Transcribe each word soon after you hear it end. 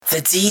The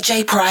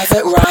DJ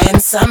Private Ryan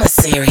Summer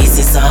Series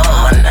is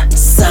on.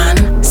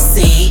 Sun,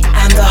 sea,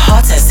 and the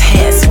hottest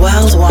hits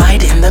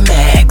worldwide in the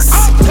mix.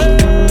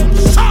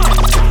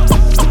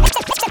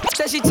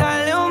 Said she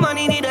tired, little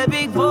money, need a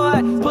big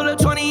boy. Pull up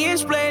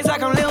 20-inch blades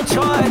like I'm Lil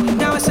Troy.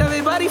 Now it's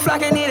everybody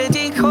flocking, need a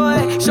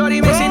decoy. Shorty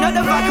mixing up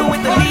the vodka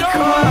with the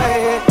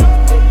decoy.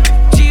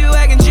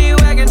 G-Wagon,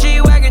 G-Wagon,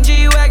 G-Wagon,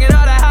 G-Wagon.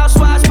 All the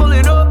housewives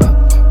pulling up.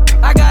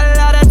 I got a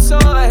lot of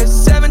toys.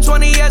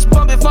 720S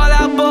pumping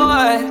Fallout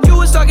Boy. You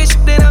was talking shit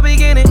in the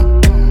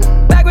beginning.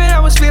 Back when I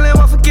was feeling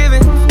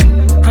unforgiving.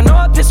 I know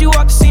I pissed you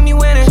off to see me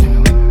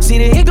winning. See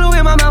the hit glue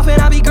in my mouth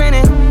and I be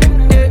grinning.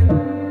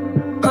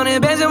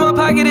 100 bands in my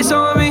pocket, it's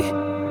on me.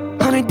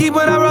 100 deep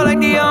when I roll like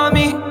the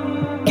army.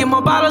 Get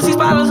more bottles, these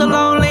bottles are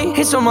lonely.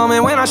 It's a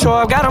moment when I show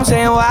up, God, I'm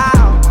saying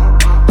wow.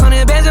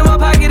 100 bands in my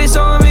pocket, it's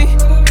on me.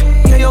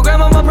 Yeah, your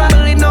grandmama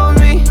probably knows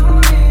me.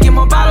 Get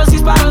more bottles,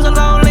 these bottles are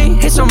lonely.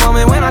 It's a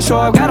moment when I show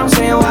up, God, I'm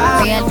saying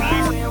wow. Real,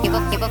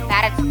 people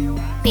got a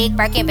big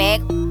Birkin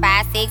bag,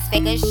 5-6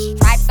 figures.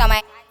 Stripes on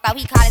my, so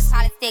he call it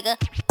sticker.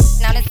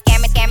 Now the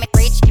scam it,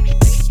 rich.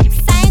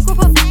 Same group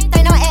of friends,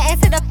 they know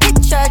add to the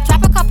picture.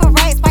 Drop a couple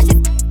rights, watch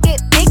it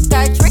get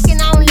bigger. Tricking,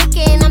 I'm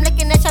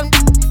licking at your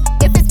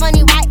if it's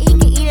money right, he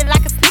can eat it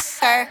like a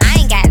snicker. I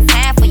ain't got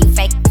time for you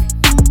fake.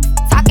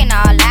 Talking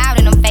all loud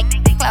in them fake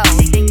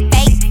clothes.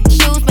 Fake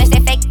shoes, match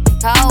that fake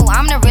toe.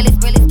 I'm the realest,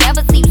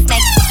 never see you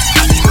snake.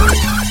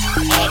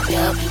 Act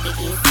up, you can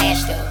get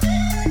smashed up.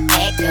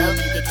 Act up,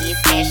 you can get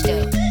smashed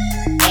up.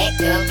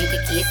 Act up, you can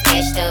get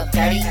smashed up.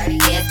 Dirty,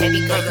 yes, baby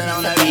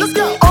girl, let's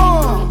go.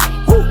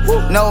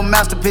 No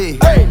masterpiece.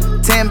 Hey.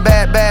 10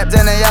 bad babs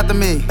and they after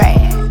me.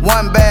 Bad.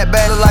 One bad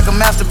look like a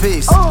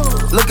masterpiece.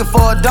 Looking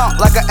for a dunk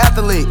like an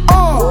athlete.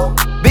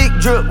 Big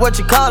drip, what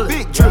you call it?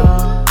 Big drip.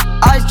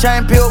 Ice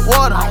chain, peeled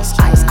water. Ice.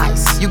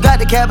 You got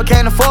the cab, but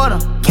can't afford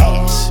them.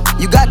 Cash.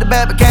 You got the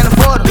bad, but can't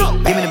afford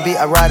them. Give me the beat,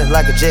 I ride it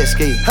like a jet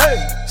ski. Hey.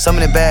 Some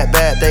of them bad,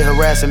 they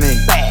harassing me.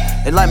 Bad.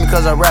 They like me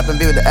cause I rap and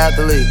be with the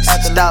athletes.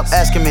 Stop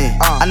asking me,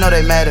 I know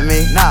they mad at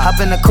me. Hop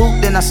in the coupe,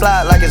 then I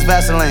slide like it's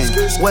Vaseline.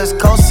 West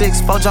Coast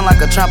 6, jump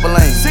like a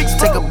trampoline.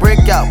 Take a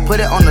brick out, put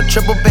it on the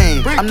triple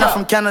beam. I'm not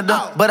from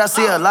Canada, but I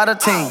see a lot of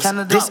teams.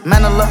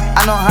 Dismantle her,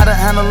 I know how to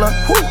handle her.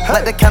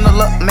 Light the candle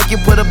up, make you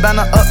put a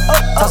banner up.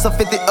 Toss a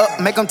 50 up,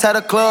 make them tie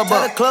the club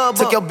up.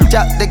 Took your bitch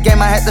out the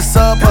game, I had to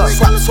sub her.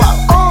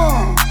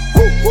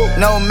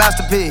 No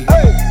masterpiece.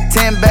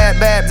 10 bad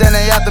babs and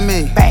they after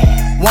me.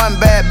 One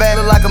bad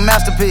look like a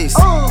masterpiece.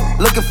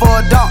 Looking for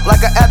a dunk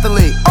like an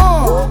athlete.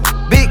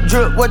 Big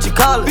drip, what you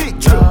call it? Big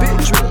drip.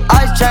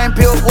 Ice chain,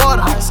 peeled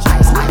water. Ice.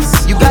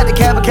 You got the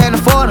cab, but can't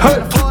afford it.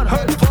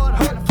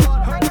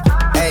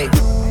 Hey.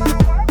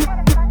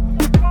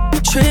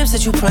 Trips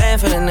that you plan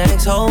for the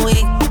next whole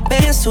week.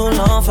 Bands too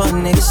long for a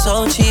nigga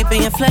so cheap.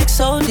 And your flex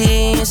OD,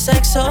 your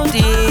sex OD.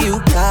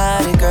 You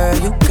got it, girl,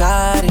 you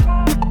got it.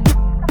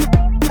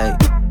 Hey.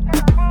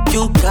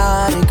 You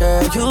got it,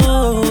 girl, you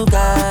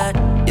got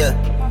it. Yeah.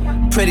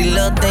 Pretty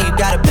little thing, you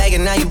got a bag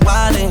and now you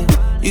wildin'.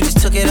 You just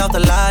took it off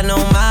the line, no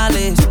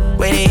mileage.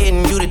 Way they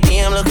hitting you, the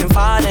DM looking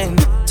fine.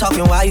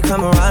 Talking while you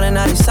come around and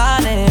now they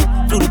silent.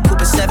 Flew the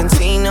coupe at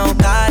 17, no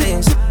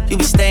guidance. You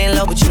be staying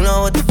low, but you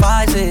know what the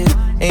vibe is.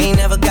 Ain't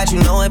never got you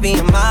know it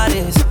being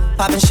modest.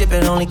 Poppin'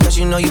 shippin' only cause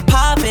you know you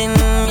poppin',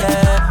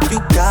 yeah.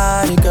 You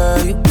got it, girl,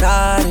 you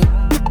got it.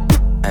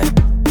 Hey.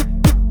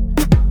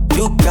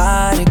 You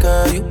got it,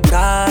 girl, you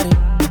got it.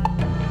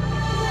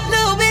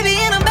 Little baby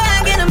in a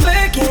bag and I'm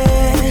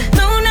Birkin.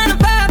 No 9 to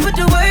 5, put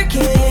the work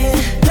in.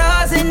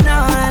 Laws and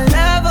all, I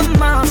love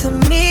them all. To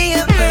me,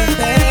 you're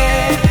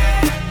perfect.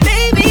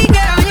 Baby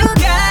girl, you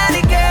got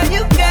it, girl.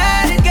 You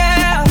got it,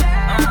 girl.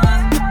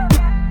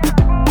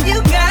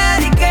 You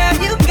got it, girl.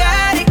 You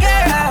got it,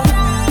 girl.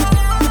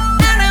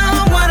 I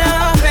don't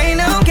wanna play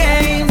no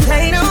games,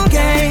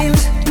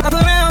 Up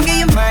around, get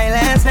you my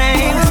last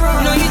name.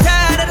 You know you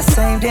tired of the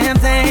same damn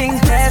thing.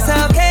 That's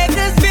okay,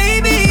 cause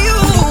baby, you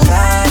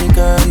got it,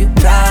 girl. You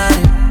got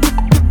it.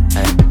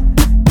 Hey.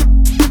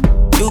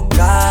 You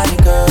got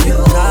it, girl. You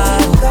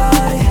got it.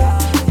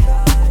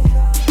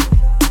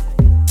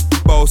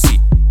 Bossy.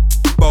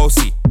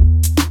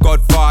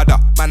 Godfather,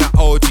 man a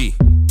OG.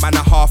 Man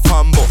a half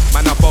humble,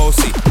 man a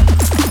bossy.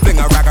 Fling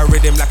a rag a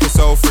rhythm like it's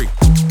all free.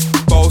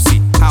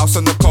 Bossy, house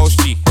on the coast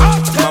G.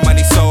 My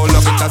money so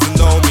long it doesn't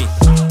know me.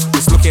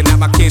 It's looking at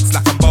my kids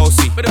like I'm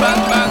bossy. Hey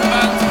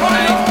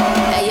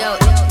yo,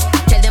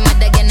 tell them what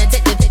they're gonna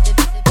take the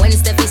when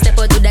step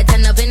out, do that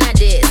turn up in a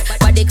this.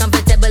 Body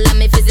comfortable,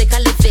 I'm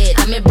physically fit.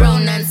 I'm a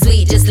brown and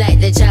sweet, just like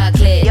the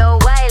chocolate. Yo,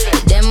 Wiley,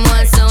 them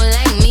ones sound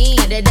like me.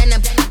 They done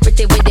up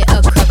pretty with the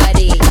okra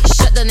body.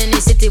 Shut down in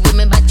the city with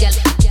me bad girl.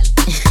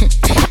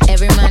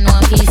 Every man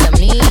want piece of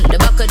me. The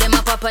back of them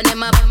up, and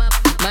them up.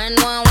 Man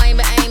want wine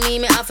behind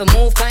me off a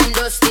move kind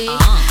dusty.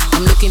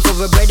 I'm looking for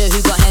a brother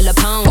who got hella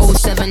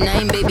pounds.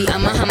 079, baby,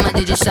 I'm a hammer,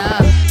 did you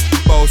stop?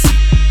 Bossy.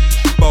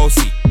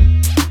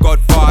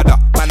 Godfather,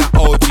 man a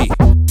OG.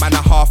 Man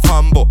a half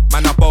humble,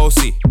 man a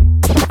bossy.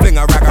 Fling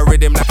a rag a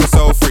rhythm like it's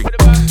all free.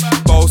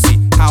 Bossy,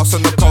 house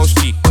on the coast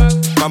G.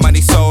 My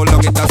money so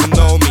long it doesn't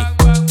know me.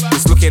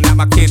 It's looking at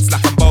my kids hits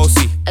like I'm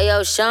bossy.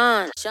 Ayo,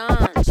 Sean.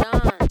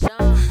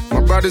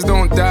 My brothers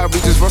don't die, we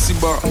just rusty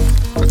bark.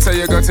 I tell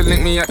your girl to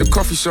link me at the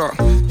coffee shop.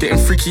 Getting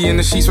freaky in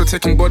the sheets, we're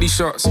taking body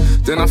shots.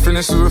 Then I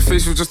finish with a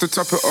facial just to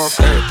top it off.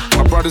 Hey,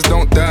 my brothers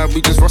don't die,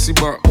 we just rusty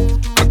bark.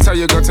 I tell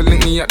your girl to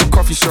link me at the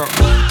coffee shop.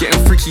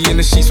 Getting freaky in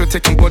the sheets, we're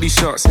taking body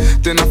shots.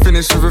 Then I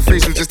finish with a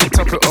facial just to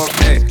top it off.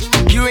 Hey,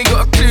 you ain't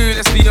got a clue,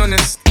 let's be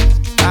honest.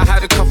 I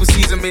had a couple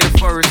seasons made a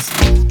forest.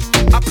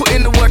 I put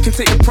in the work and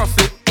take the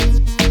profit.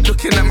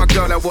 Looking at my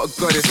girl like what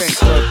a goddess. Thanks,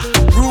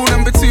 God. Rule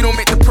number 2, don't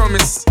make the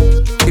promise.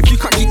 If you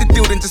can't keep the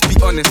deal, then just be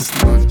honest.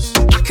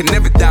 I can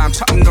never die, I'm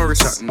Chuck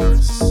Norris.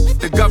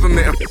 The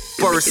government,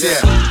 Boris, yeah.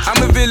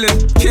 I'm a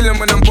villain, killing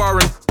when I'm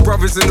barring.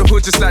 Brothers in the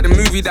hood, just like the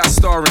movie that's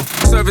starring.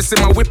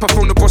 Servicing my whip, I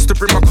phone the boss to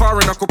bring my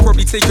car in. I could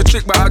probably take a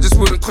trick, but I just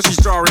wouldn't cause she's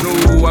jarring.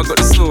 Ooh, I got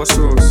the sauce.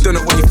 Don't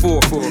know what you for.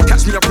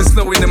 Catch me up and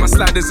slow in my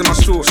sliders and my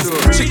shorts.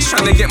 Chick's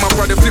trying to get my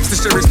brother flips to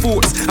share his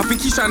thoughts. I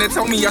think he's trying to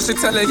tell me I should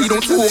tell her he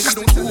don't talk.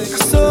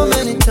 So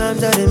many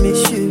times that I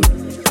miss you.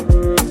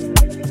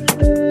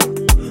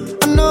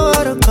 I know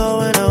how to call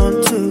when I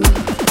want to.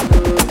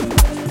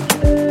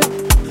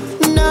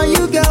 Now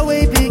you got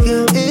way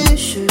bigger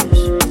issues.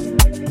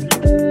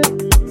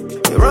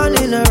 You're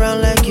running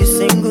around like you're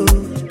single.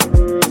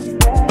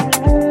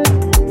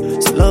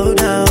 Slow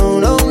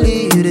down,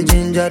 only you the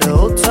ginger, the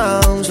whole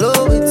town.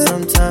 Slow it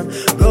sometime.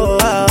 Go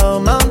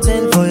out,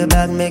 mountain for your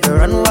back, make her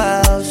run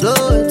wild.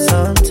 Slow it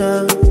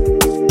sometime.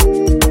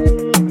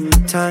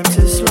 Time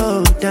to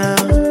slow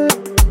down.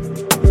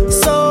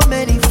 So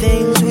many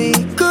things we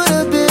could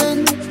have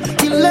been.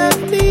 You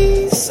left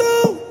me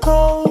so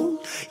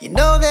cold. You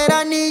know that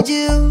I need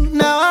you.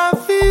 Now I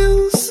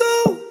feel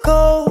so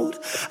cold.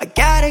 I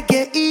gotta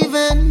get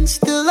even.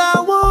 Still I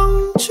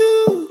want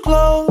you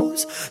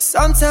close.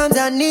 Sometimes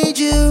I need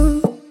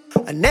you.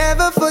 I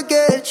never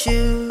forget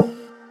you.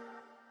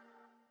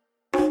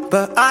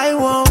 But I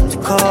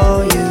won't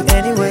call you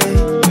anyway.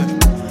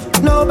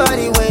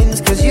 Nobody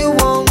wins cause you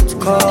won't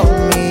call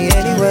me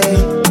anyway.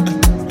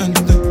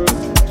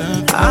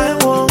 I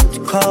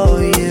won't call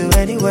you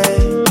anyway.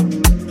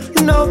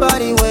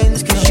 Nobody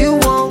wins cause you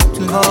won't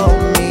call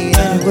me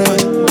anyway.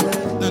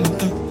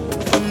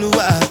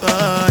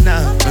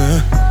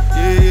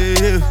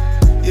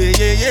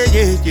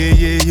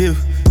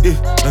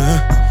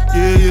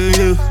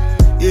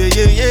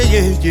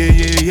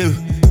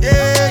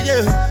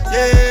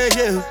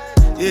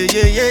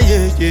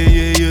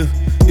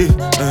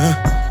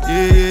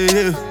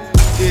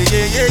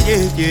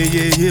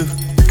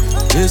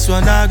 This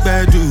one I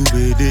better do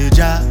with the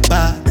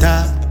jabata.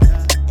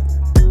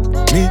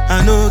 Me,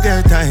 I no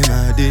get time,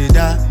 I did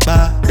da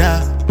ba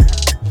da.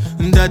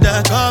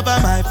 Dada cover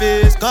my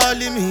face,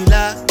 calling me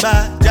la ba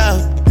da.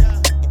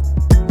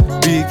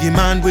 Biggie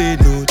man, we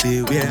know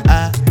they wear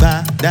a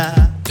ba da.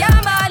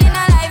 Can't ball in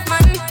a life,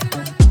 man.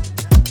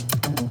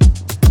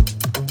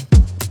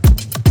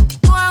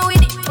 Go on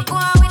with it, go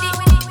on with it.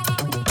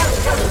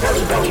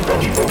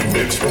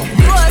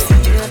 Boss.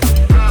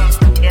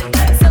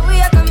 So we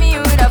are coming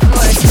with a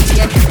force.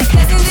 Yeah.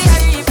 Blessings in a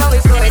reaper, we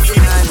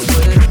forcing on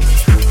good.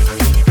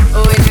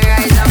 Oh, in the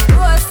rise and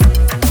boast.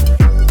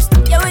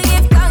 Yeah, we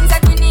give thanks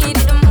that we need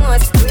it the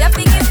most. We have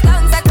to give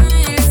thanks that we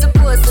really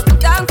supposed to be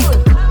thankful.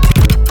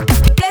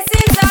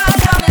 Blessings all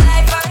over my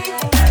life,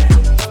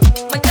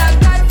 but thank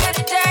God for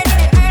the journey,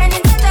 the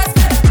earnings are just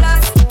for the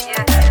plus.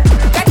 Yeah.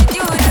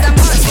 Gratitude is a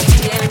must.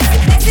 Yeah.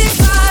 Blessings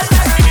all over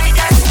my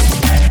life,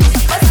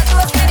 but I go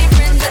to the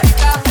friends that the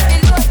cup, the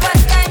low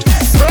one time.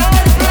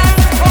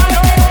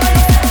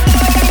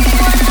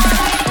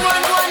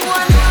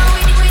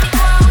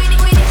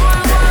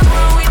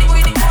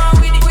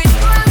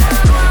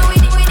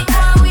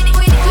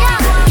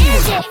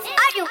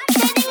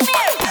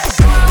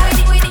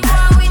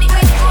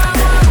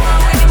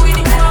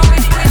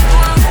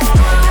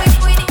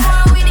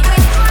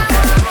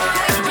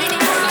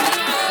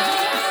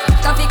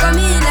 Coffee come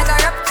in like a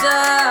raptor,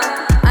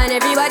 and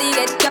everybody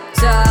get captured.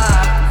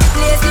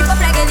 Play sleep up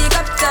like a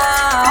helicopter,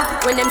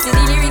 when them see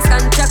the lyrics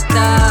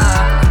contractor.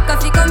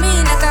 Coffee come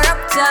in like a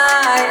raptor,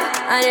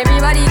 and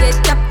everybody get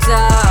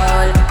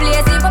captured. Play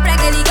sleep up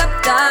like a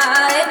helicopter,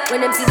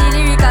 when them see the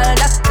lyrical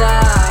doctor.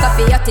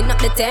 Coffee hotting up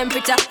the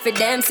temperature for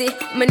them see.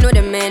 Me know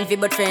the man fi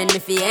but friend me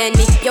fi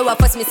enemy. Yo, I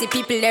first me see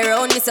people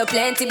around me so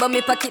plenty, but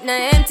me pocket na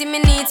empty, me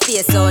need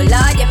space so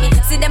Lord, yeah me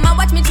see them a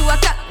watch me to a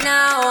clock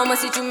now.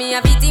 Must see through me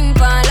everything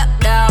for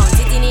lockdown.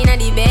 Sitting in a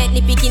the bed,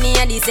 the picking in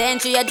a the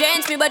century. A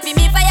drench me but fi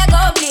me fire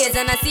go blaze.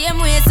 And the same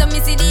way so me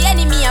see the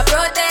enemy a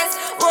protest.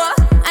 Whoa,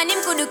 and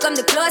him could come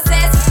the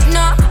closest.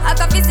 No, I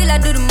can feel still I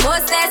do the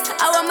mostest.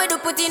 I want me to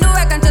put in the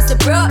work and trust the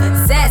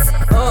process.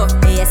 Oh,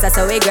 yes, that's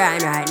how we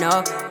grind right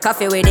now.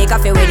 Coffee with it,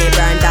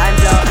 burn time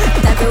flow.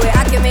 Time for we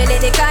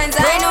accumulate the kinds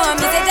I know.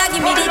 Me say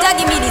give me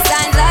the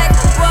signs like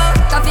whoa.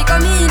 Coffee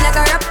come in like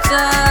a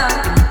rapture,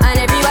 and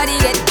everybody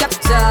get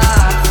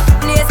captured.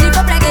 Play sleep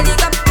up like a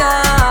helicopter,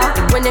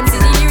 when them see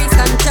the lyrics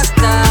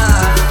contractor.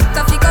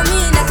 Coffee come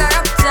in like a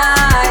rapture,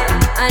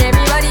 and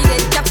everybody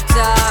get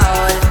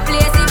captured.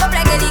 Play sleep up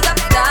like a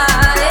helicopter,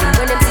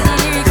 when them see the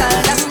lyrical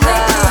doctor.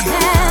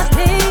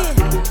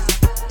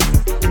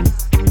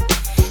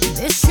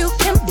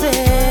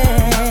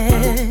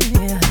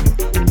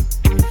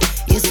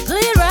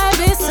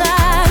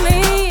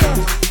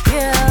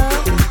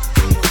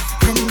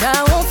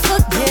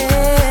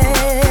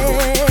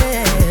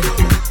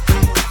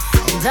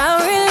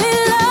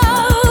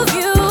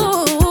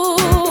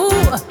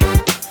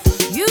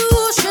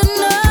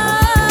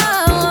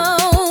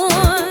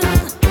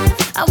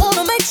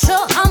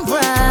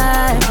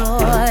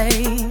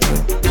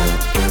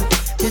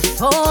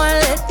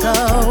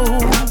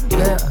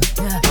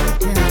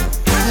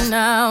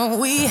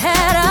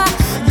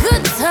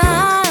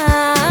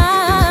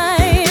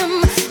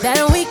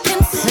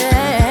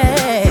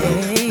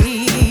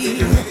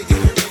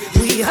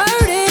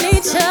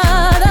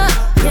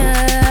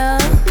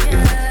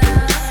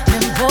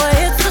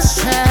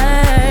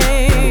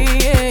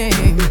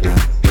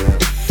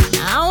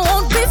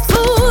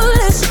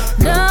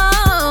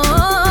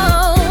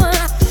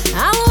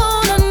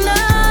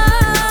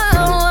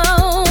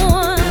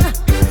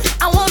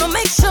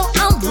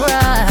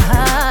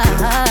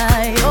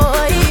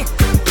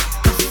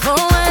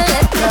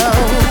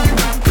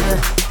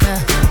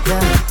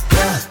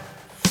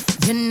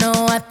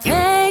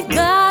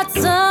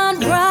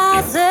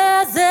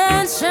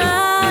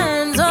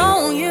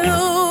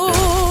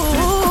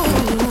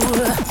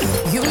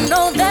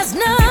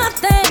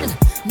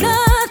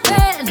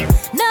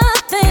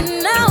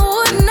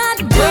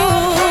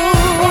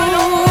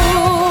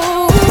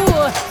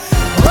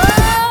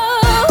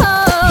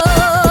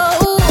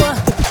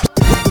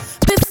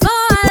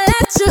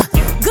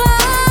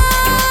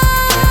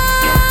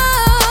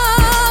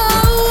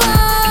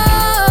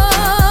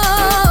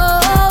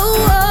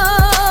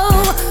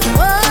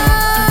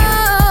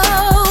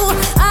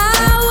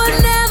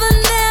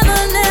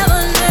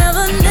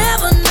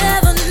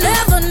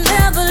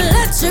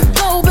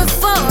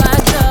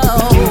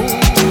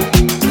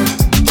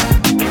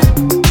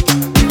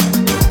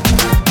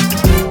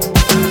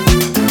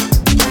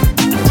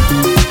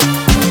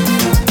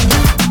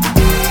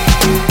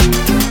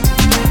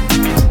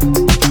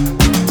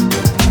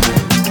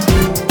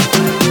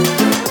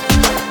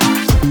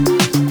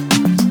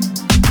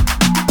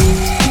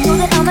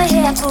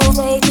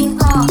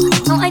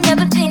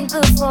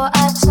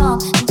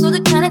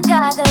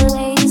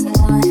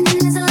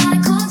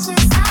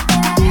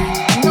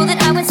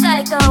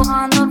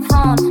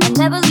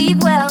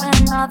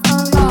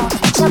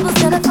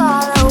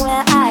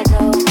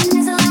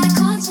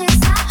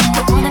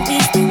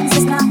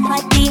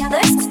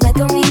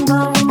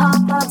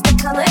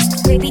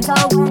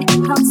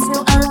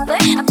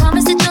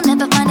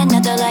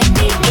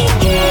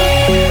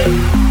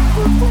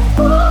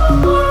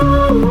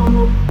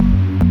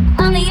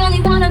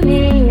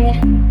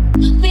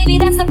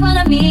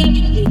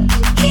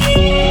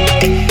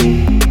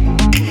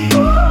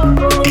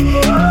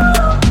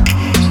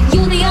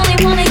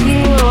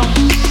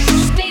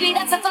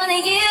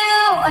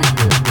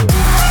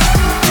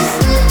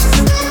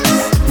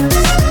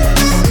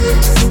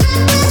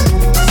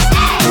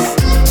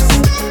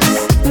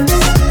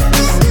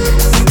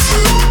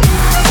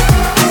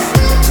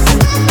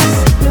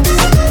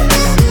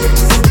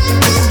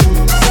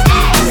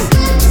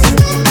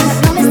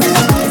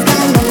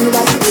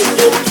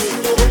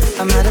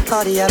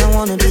 party I don't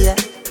wanna be at,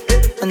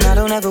 and I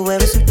don't ever wear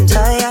a suit and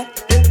tie at.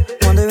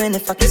 Wondering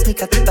if I can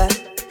sneak out the back.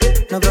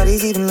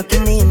 Nobody's even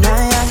looking me in my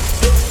eye.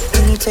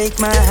 Can you take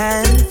my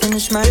hand,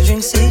 finish my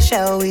drink, say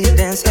shall we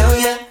dance? Hell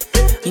yeah.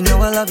 You know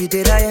I love you,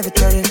 did I ever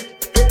tell you?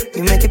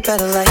 You make it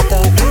better like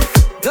that.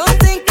 Don't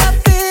think I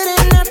fit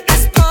in at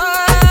this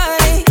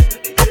party.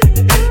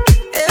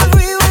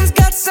 Everyone's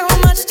got so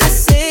much to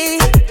say.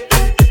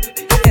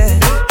 Yeah,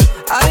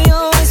 I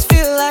always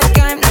feel like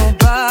I'm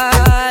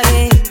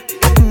nobody.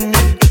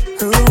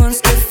 Who wants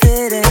to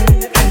fit in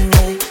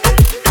anyway?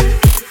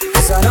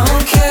 'Cause I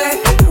don't care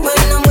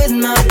when I'm with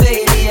my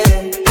baby,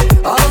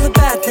 yeah. All the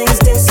bad things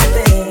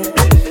disappear.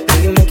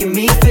 You're making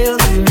me feel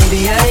that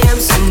maybe I am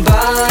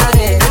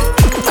somebody.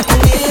 I can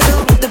deal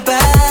with the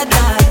bad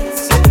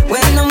nights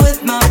when I'm with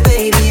my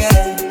baby,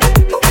 yeah.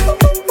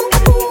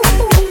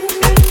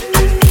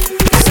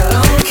 'Cause I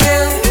don't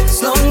care as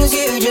long as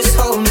you just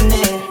hold me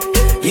near.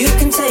 You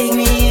can take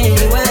me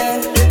anywhere.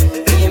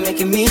 You're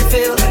making me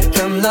feel like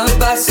I'm loved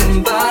by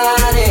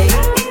somebody.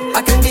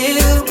 I can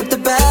deal with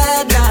the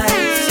bad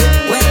nights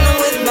when I'm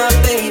with my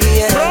baby,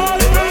 yeah.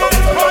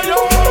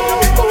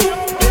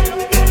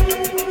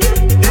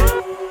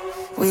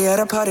 We at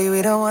a party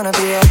we don't wanna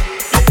be at.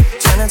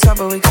 Trying to talk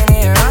but we can't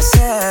hear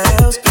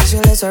ourselves.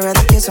 Pictureless, I'd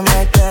rather kiss them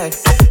right back.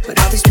 But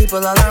all these people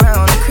all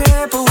around are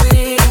crippled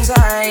with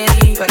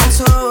anxiety. But I'm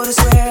told it's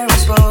where I'm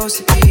supposed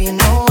to be. You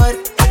know what?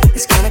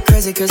 It's kinda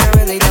crazy 'cause I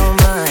really don't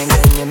mind.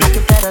 Can you make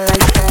it better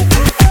like that?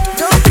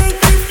 Don't think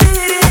you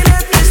fit in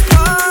at this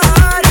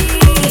party.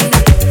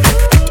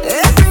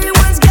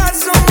 Everyone's got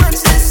so much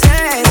to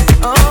say.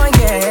 Oh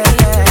yeah,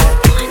 yeah.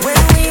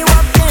 When we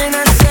walked in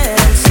I said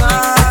I'm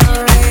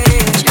sorry.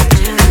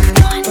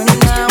 But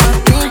now I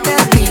think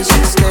that we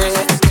should stay.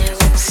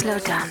 Slow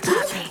down,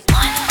 Poppy.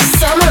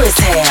 Summer is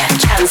here,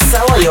 and so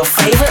are your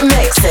favorite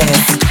mixes.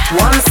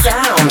 One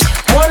sound,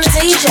 one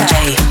DJ.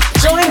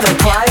 Join the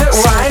Private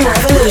Ryan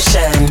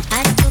revolution.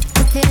 I took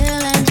the pill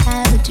and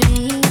had a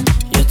dream.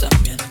 Yo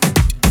también.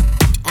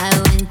 I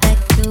went back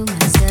to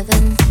my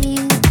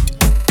 17th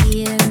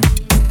year.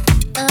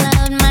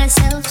 Allowed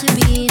myself to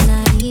be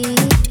naive.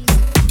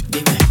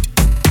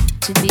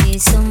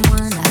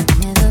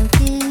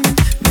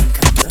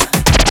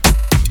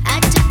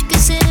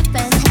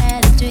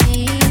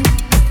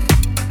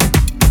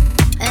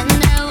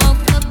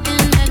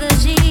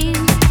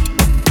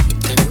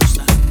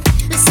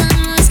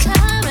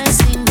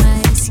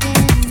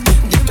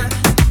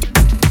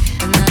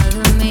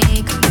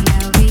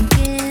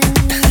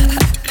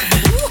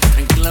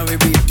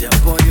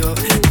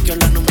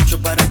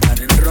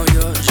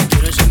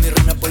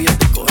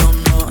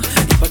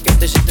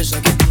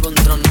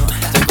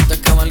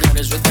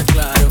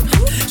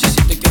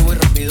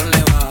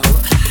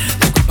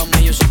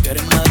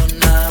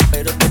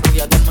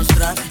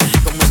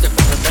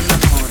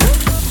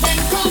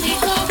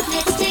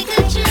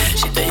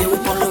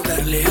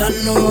 la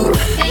nube.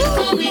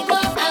 Before we go,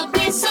 I'll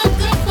be so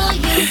good for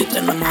you. Te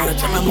enamores,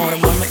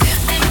 mami.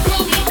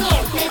 Before we go,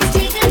 let's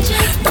take a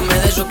trip. Dame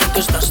de eso que tú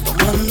estás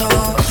tomando.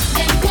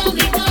 Before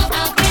we go,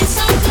 I'll be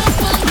so good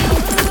for you.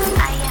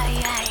 Ay, ay,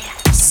 ay.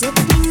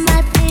 Sipping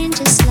my pain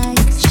just like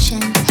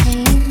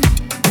champagne.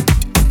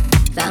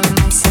 Found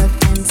myself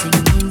dancing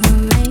in the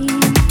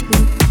rain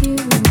with you.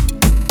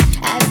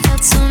 I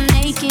felt so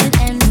naked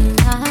and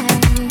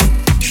alive.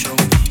 Show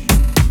me.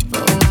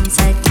 For once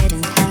I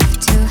didn't have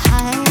to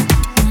hide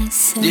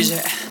myself.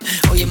 Dice,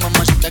 oye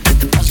mamacita, ¿qué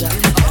te pasa?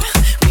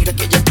 Mira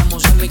que ya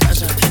estamos en mi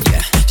casa.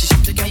 Si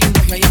sientes que hay un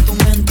viaje ahí en tu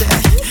mente,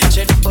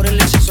 será por el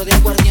exceso de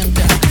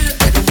aguardiente.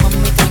 Pero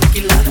mami,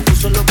 tranquila, tú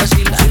solo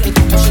vacila. Y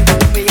como si te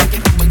veía que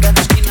rompo en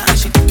cada esquina. Y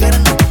si tú quieres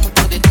nos vamos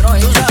por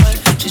Detroit, tú sabes.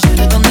 Si sé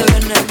de dónde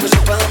viene, pues sé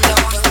pa' dónde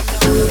voy.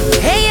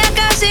 Ella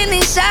casi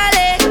ni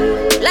sale,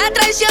 la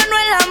traición no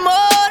el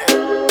amor.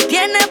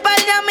 Tiene par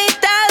de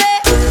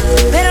amistades,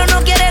 pero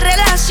no quiere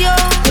relación.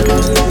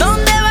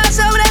 ¿Dónde va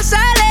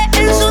sobresale?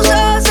 En sus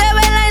ojos se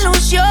ve la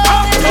ilusión.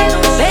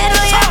 Pero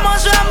llamo a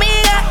su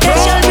amiga que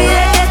se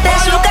olvide que esta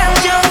es su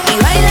canción. Y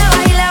baila,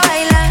 baila,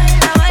 baila,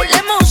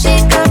 ponle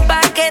música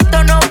pa' que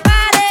esto no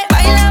pare.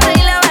 Baila,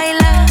 baila,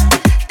 baila,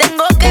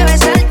 tengo que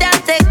besarte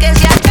antes que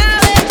se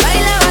acabe.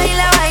 Baila,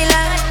 baila,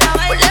 baila,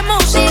 ponle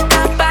música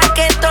pa'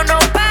 que esto no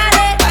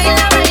pare.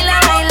 Baila, baila,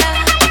 baila,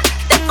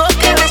 tengo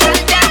que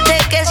besarte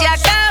antes que se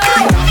acabe.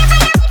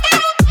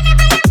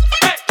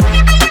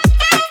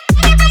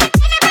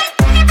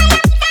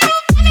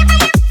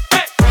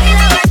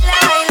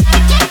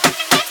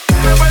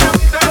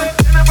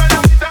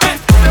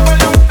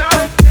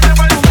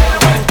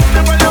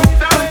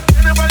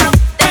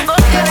 Tengo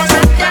que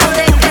besarte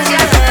antes que se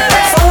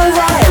acabe. Follow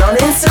Ryan on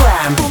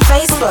Instagram,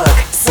 Facebook,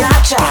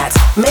 Snapchat,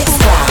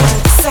 Mixcloud,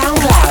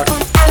 Soundcloud,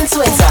 and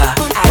Twitter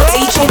at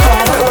DJ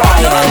Private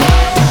Ryan.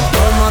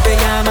 ¿Cómo te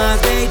llamas,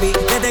 baby?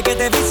 Desde que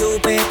te vi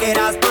supe que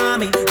eras pa'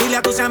 mí. Dile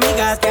a tus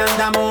amigas que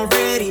andamos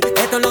ready.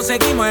 Esto lo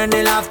seguimos en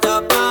el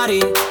after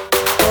party.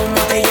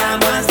 ¿Cómo te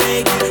llamas,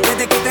 baby?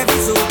 Desde que te vi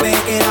supe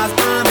que eras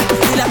pa' mí.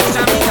 Dile a tus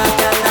amigas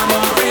que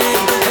andamos ready.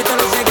 Esto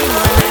lo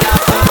seguimos en el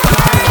after party.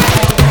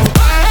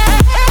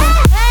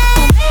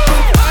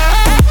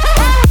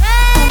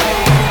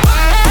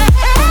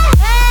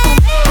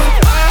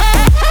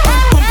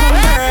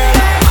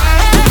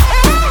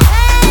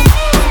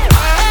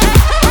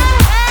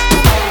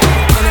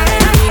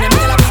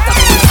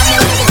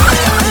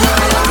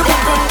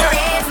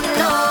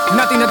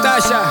 Nati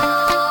Natasha,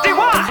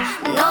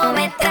 No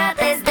me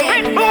trates de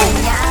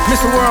engañar.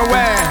 Mr.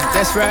 Worldwide,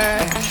 that's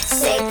right.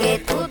 Sé que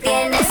tú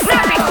tienes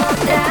a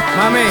otra.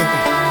 Mami,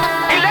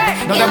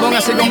 no te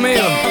pongas así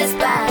conmigo.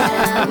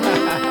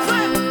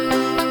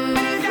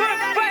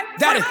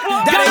 Dale,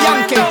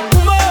 Yankee.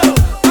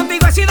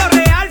 Contigo he sido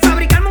real,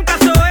 fabricarme un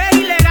caso es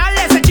ilegal.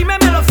 Ese chisme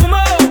me lo fumo,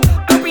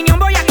 tu opinión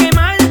voy a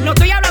quemar. No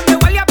estoy hablando de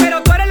guardia,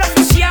 pero tú eres el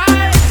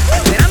oficial.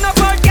 Esperando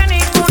porque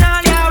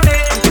ninguna le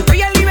hable.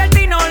 Estoy en libertad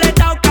y no le he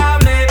dado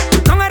cable.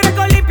 Con el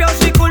récord limpio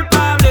soy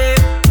culpable.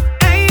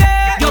 Ey,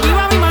 yo vivo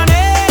a mi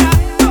manera.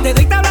 Te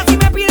doy tablas si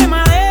me pide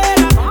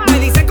madera. Me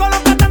dicen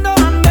colocando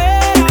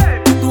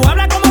bandera. Tú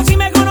hablas como si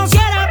me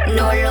conocieras.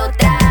 No lo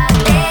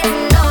trates,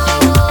 no.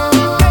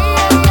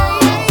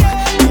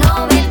 No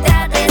me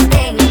trates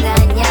de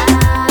engañar.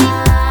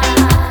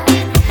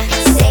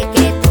 Sé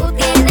que tú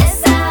tienes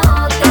a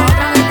otra.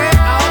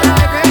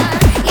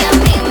 Y a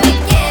mí me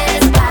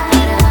quieres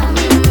para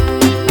mí.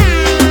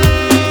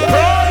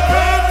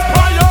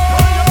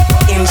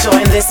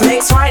 Enjoying this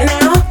mix right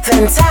now?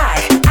 Then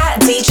tag at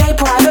DJ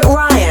Private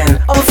Ryan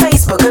on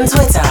Facebook and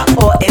Twitter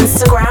or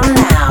Instagram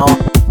now.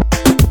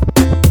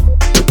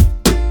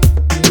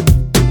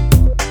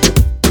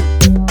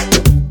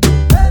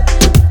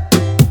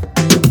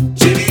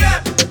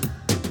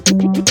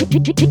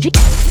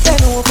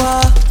 Bend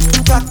over,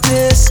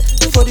 practice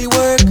for the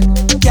work,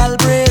 gal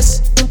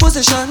brace,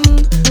 position,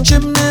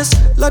 gymnast,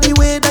 love the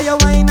way that you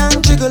whine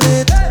and jiggle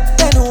it.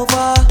 Bend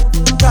over,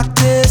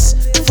 practice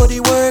for the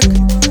work,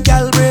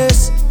 gal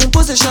brace,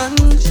 position,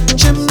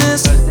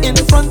 gymnast, in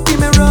front the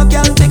mirror,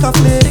 gal take a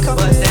flick.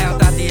 Bust down,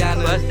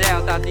 Tatiana. Bust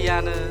down,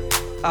 Tatiana.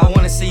 I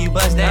wanna see you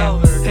bust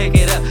down. Pick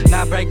it up,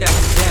 now break that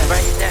down.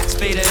 Break it down.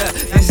 Speed it up,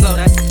 then slow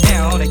that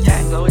down on the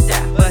gang. Slow it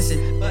down. Bust it,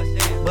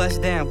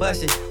 bust down,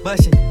 bust it,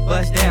 bust it,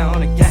 bust down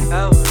on the gang.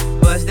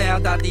 Bust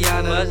down,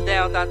 Tatiana. Bust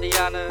down,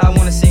 Tatiana. I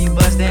wanna see you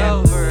bust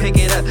down. Pick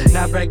it up,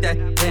 now break that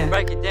down.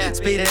 Break it down.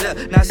 Speed it up,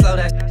 now slow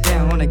that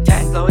down on the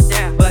gang. Slow it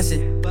down. Bust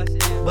it,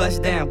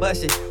 bust down,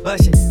 bust it,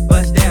 bust it,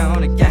 bust down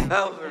on the gang.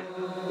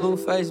 Blue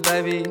face,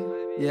 baby.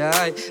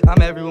 Yeah,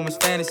 I'm every woman's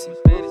fantasy.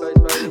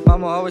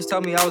 Mama always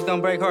told me I was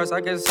gonna break hearts.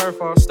 I guess it's her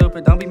fault,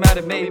 stupid. Don't be mad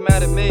at me.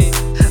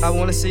 I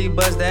wanna see you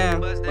bust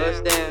down.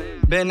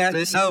 Been at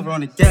this over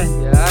on the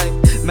gang.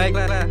 Yeah, make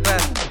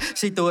clap.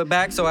 She threw it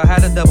back, so I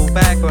had to double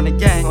back on the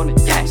gang.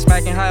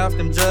 Smacking high off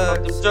them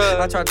drugs.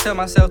 I tried to tell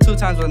myself 2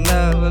 times was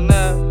enough.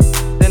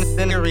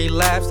 Then it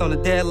relapsed on the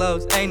dead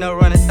lows. Ain't no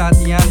running,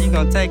 Tatiana. You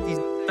gon' take these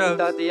drugs.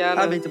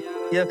 Tatiana. I beat the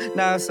up.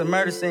 Now it's a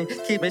murder scene.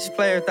 Keep bitch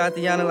player,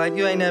 Tatiana, like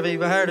you ain't never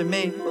even heard of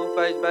me.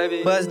 face,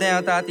 baby. Buzz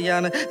down,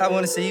 Tatiana. I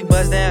wanna see you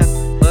buzz down.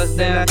 Buzz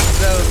down.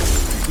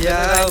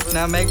 Yeah,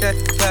 now make that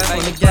clap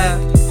on the gap.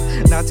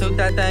 Now toot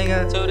that thing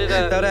up. Toot it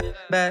up. Throw that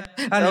back.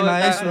 I need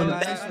my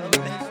instrument.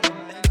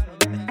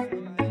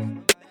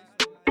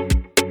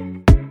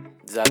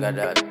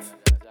 Zagadat.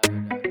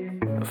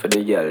 For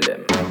the girl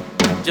them.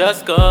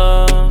 Just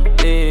call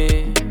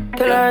me.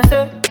 Tell her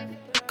say.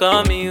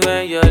 Call me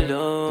when you're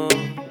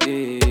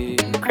lonely.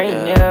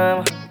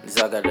 Cranium.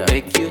 Zagadat.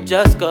 Make you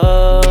just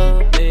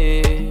call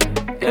me.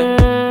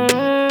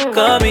 Yeah.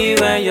 Call me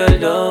when you're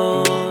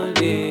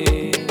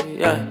lonely.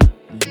 Yeah.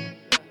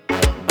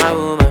 My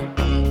woman,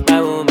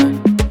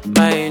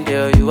 my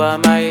angel, you are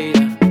my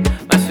healer.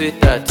 My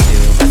sweetheart, you,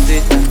 my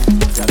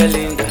sweetheart.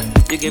 Belinda,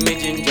 you give me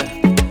ginger.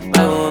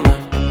 My woman,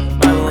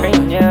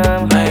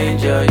 my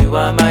angel, you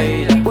are my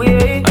healer.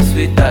 My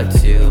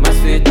sweetheart, you, my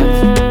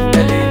sweetheart.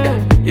 Belinda,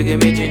 you give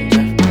me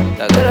ginger.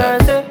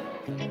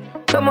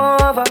 Come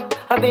over,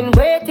 I've been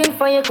waiting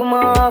for you, come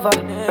over.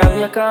 From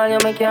your call, you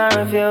make can't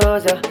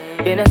refuse ya.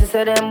 You know, she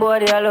said them boy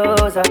they a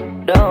loser.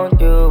 Don't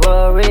you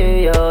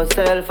worry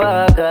yourself,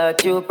 I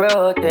got you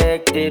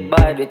protected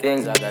by the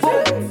things I got.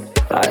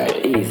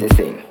 Alright, easy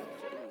thing.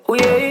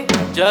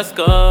 Just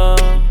call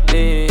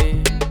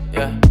me,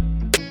 yeah.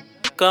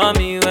 Call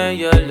me when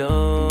you're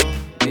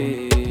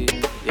lonely,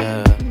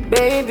 yeah.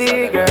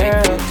 Baby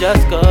girl,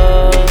 just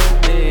call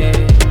me,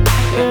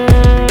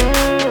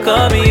 yeah.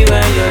 Call me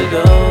when you're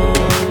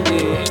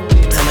lonely.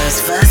 The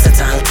most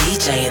versatile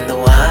DJ in the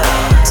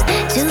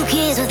world. Two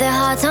kids with their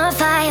hearts on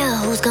fire.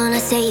 Who's gonna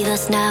save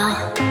us now?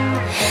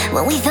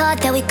 When we thought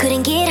that we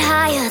couldn't get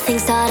higher,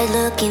 things started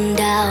looking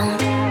down.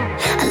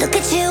 I look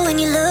at you and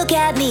you look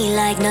at me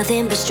like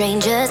nothing but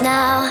strangers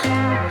now.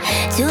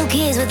 Two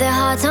kids with their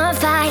hearts on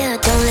fire.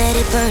 Don't let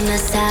it burn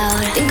us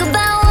out. Think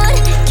about what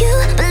you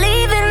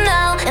believe in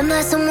now. Am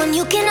I someone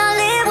you cannot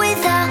live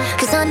without?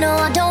 Cause I know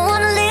I don't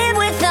wanna live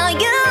without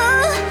you.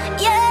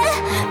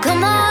 Yeah,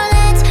 come on,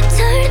 let's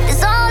turn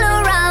this all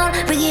around.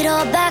 Bring it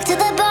all back to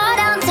the bar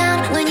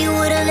downtown when you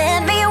would've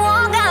let me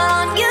walk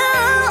out on you.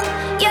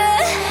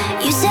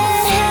 Yeah, you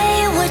said,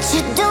 hey, what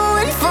you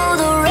doing for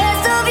the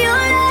rest of your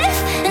life?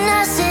 And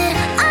I said,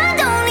 I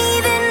don't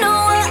even know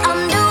what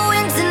I'm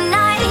doing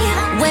tonight.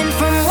 Went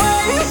from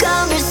one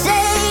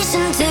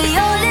conversation to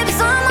your lips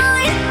on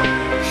mine.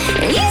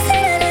 And you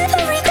said I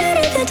never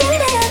regretted the day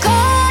that I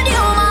called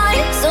you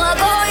mine. So I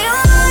call you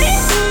mine.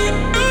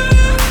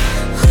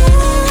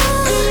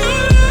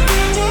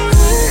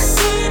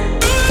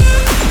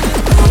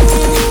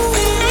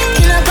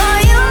 Can I call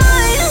you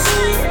mine?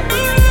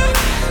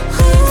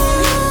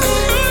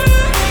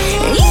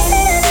 And you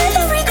said I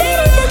never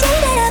regretted the day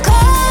that I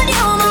called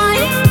you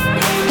mine.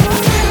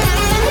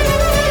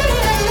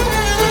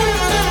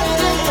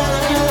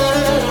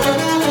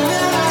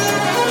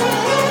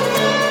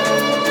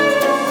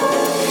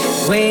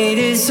 Wait,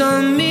 it's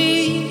on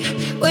me,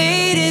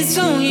 wait, it's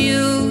on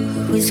you.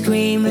 We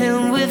scream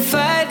and we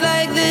fight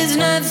like there's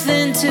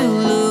nothing to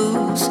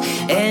lose.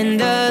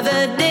 End of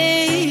the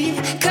day,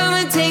 come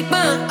and take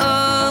my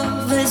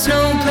all. There's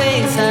no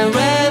place I'd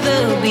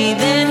rather be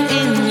than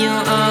in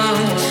your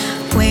arms.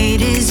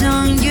 Wait is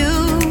on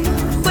you,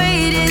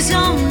 wait is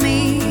on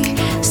me.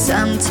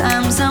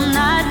 Sometimes I'm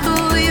not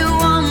who you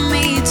want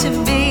me to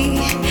be.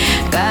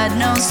 God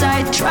knows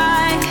I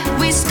try,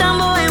 we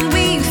stumble and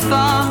we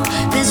fall.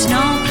 There's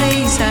no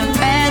place I'd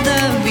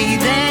rather be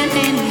than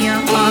in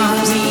your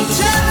arms. Give me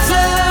tough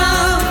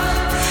love,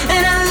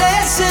 and I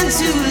lesson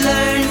to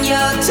learn.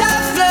 Your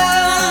tough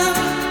love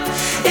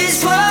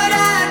is what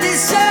I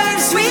deserve.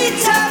 Sweet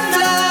tough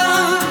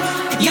love,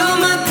 you're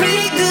my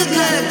pretty good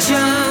luck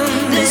charm.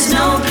 There's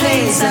no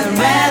place I'd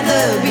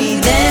rather be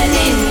than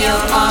in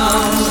your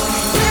arms.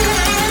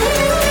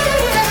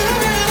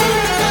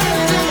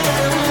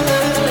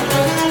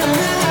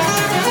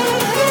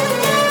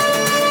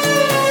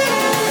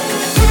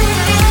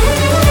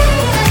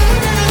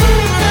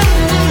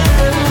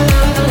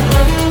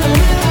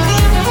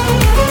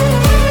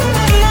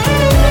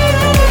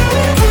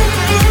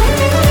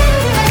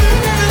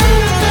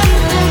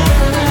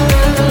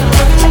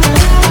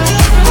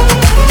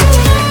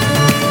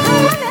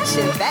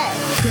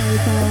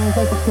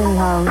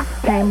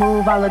 Can't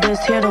move all of this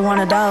here to one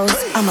of those.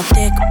 I'm a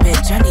thick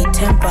bitch, I need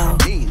tempo.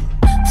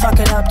 Fuck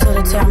it up to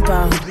the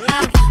tempo.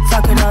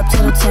 Fuck it up to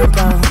the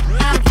tempo.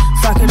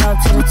 Fuck it up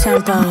to the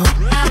tempo.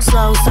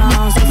 Slow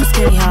songs for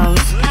skinny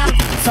hoes.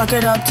 Fuck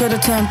it up to the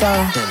tempo.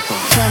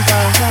 Tempo,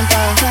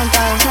 tempo,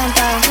 tempo,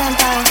 tempo,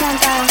 tempo,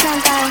 tempo,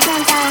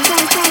 tempo,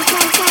 tempo,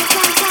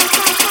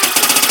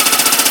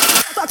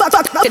 tempo.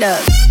 Fuck it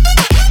up.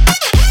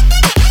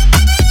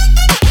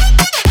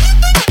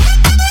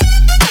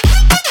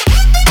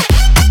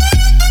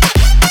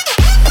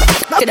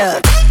 It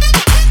up.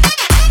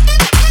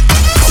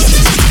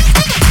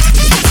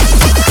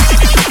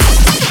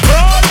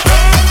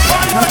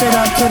 Knock it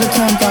up to the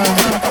tempo.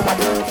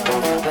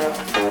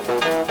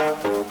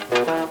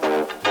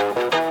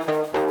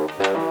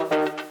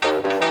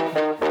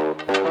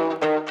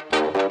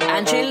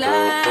 Angela,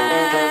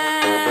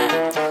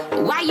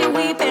 why you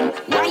weeping?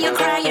 Why you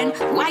crying?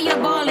 Why you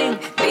bawling?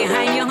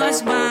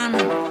 man.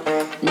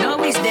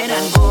 Now he's dead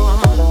and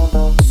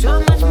gone. So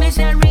much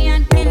misery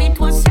and pain, it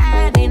was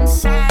sad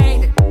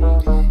inside.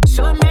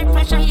 So much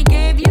pressure he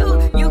gave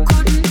you, you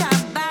couldn't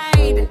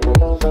abide.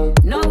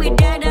 Now we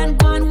dead and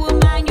gone,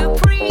 woman, you're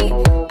free.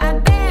 I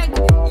beg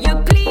you,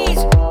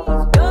 please,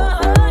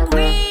 don't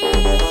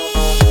weep.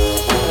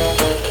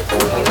 Who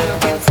you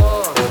looking for?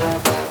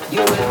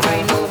 You will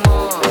find no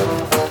more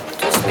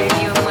to spend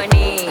your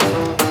money.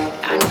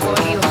 And for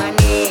you,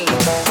 honey,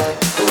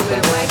 who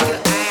will wipe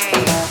your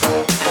eye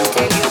and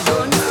tell you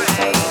don't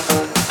cry.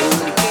 Who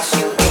will kiss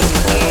you in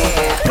your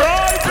ear.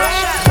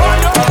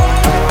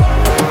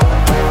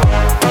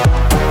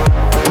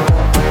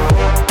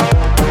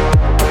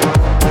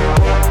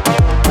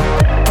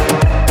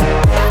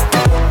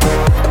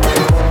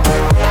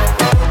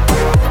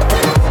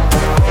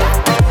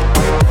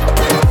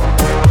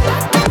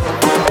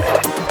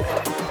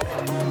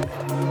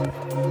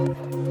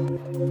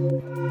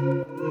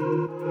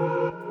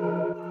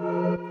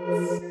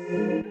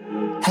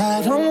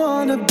 I don't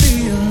wanna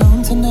be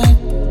alone tonight.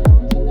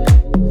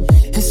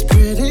 It's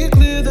pretty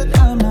clear that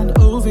I'm not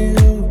over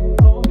you.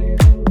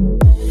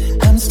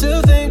 I'm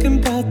still thinking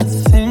about the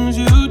things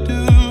you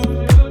do.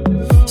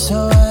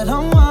 So I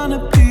don't wanna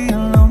be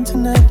alone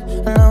tonight,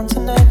 alone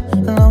tonight,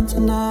 alone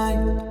tonight.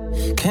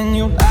 Can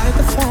you light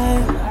the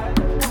fire?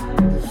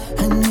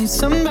 I need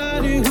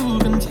somebody who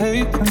can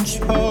take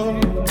control.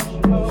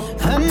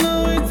 I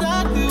know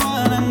exactly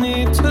what I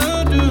need to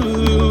do.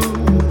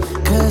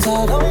 'Cause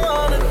I don't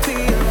wanna be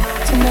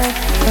alone tonight,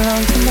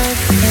 alone tonight,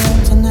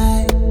 alone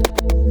tonight.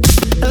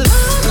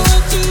 Love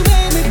what you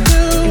made me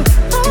do.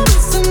 Oh,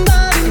 with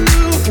somebody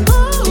new.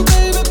 Oh,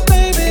 baby,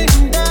 baby,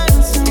 I'm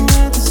dancing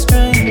with a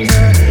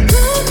stranger.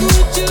 Love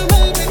what you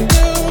made me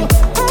do.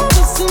 Oh,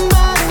 with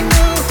somebody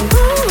new.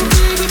 Oh,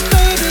 baby,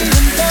 baby,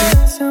 I'm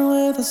dancing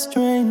with a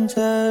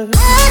stranger.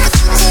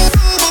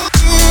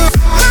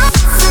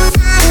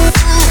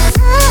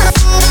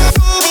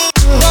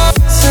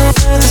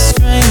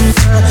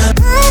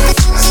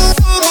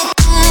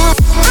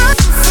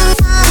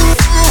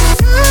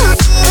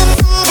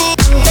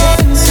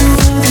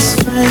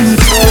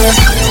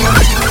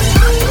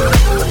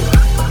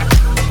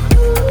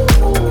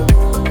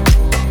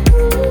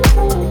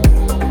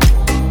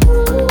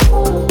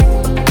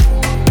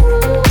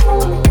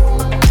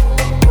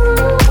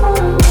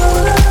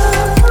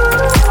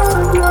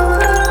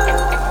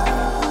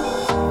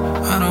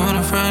 I don't want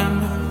a friend.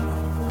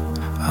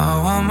 I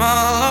want my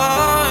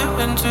life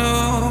into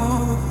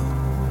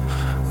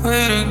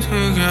waiting to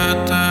get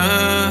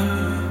there,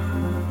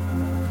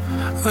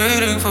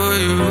 waiting for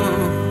you.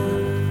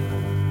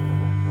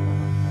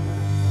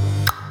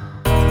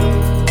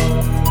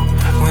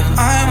 When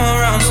I'm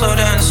around, slow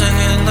dancing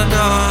in the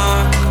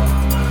dark.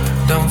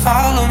 Don't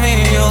follow me,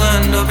 you'll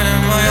end up in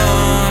my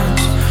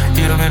arms.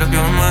 You don't made up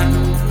your mind.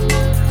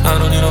 I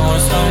don't need no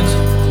more signs.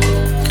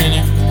 Can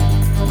you?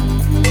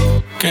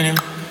 Can you?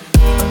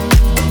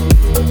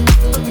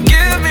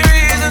 Give me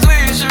reasons we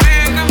should be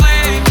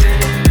complete.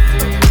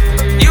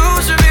 You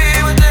should be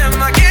with them,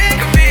 I can't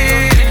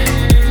compete.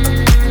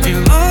 You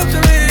look to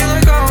me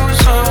like I was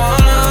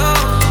someone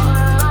else.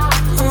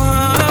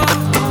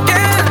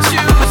 Can't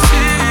you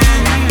see?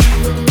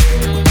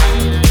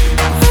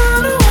 I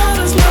don't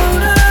wanna slow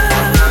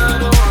down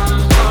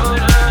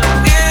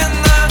in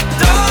the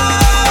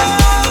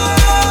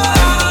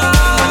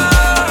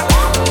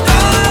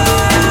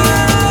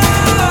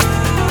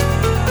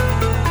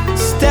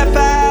Step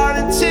out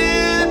into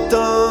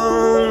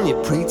dawn. You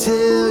pray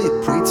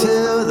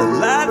till the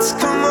lights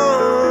come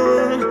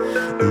on,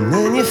 and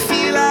then you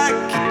feel like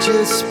you've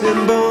just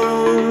been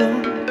born.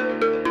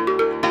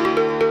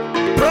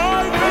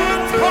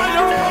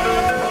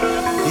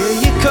 Yeah,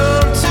 you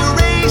come to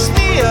raise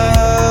me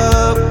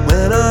up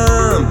when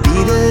I'm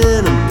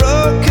beaten and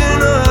broken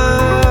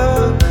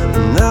up,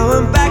 and now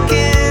I'm back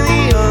in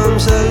the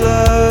arms of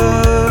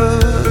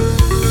love.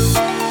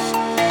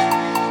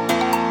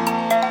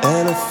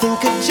 And I think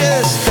I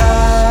just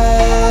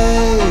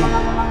died.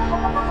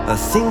 I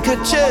think I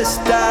just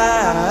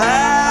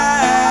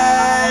died.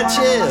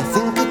 Yeah, I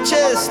think I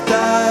just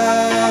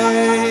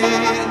died.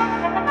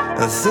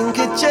 I think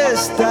I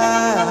just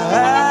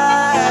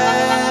died.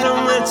 I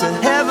went to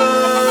heaven.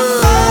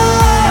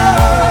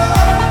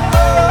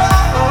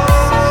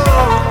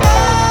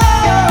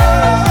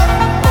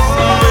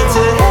 I went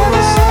to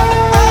heaven.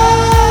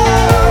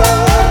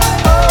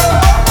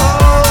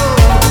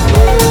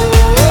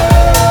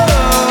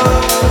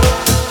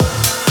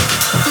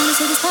 They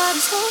say this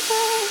party's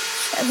over.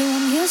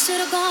 Everyone here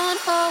should have gone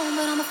home,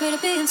 but I'm afraid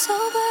of being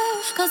sober.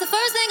 'Cause the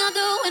first thing I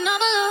do when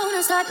I'm alone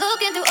is start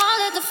looking through all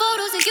of the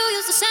photos that you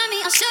used to send me.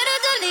 I should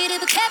have deleted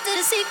but kept it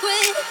a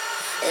secret.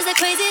 Is that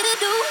crazy to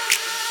do?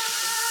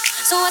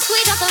 So I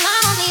squeeze out the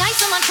lime on the ice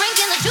on my drink,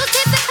 and the juice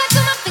keeps it cut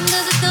to my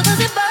fingers. It still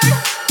doesn't burn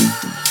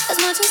as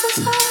much as I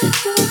saw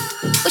you.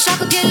 Wish I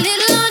could get a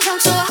little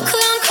drunk so I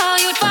couldn't call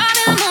you at 5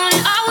 in the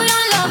morning. I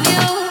wouldn't love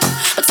you,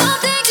 but some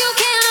things you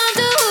can't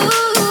undo.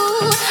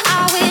 I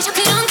wish I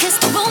could unkiss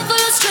the room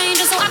full of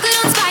strangers so I could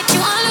unspite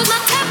you, unloose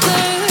my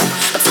temper.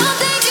 But some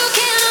things you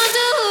can't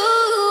undo.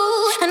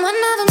 And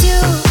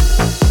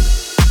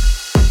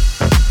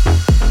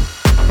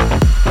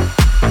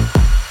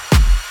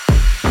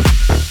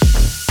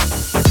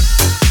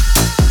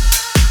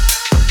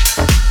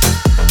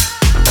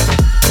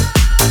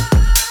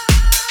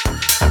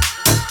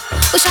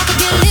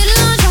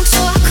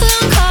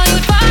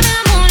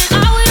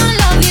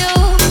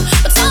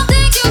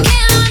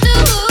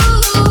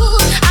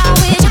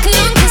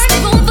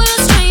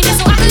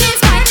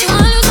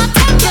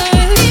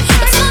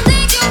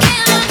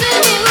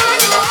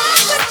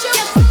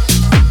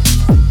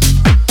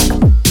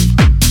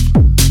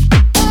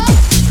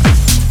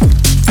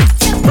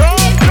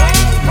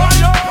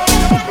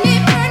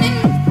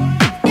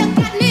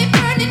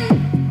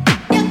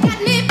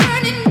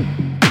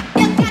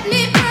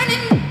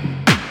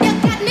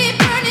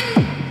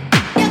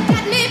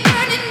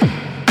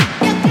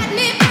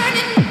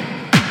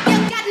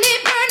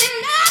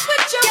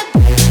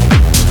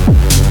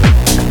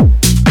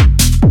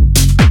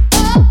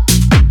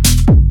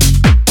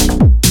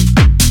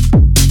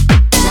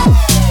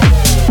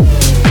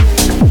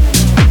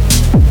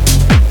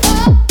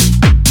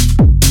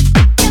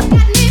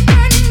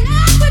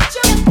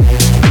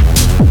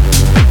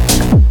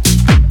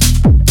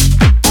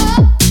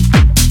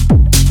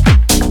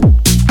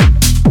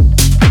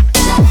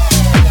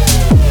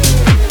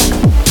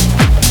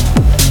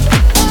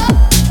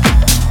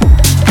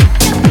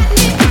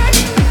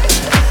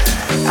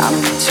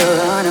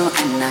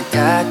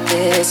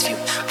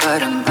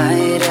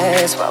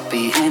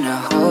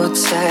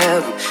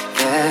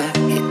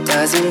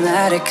doesn't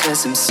matter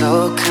cause I'm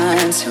so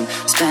consumed,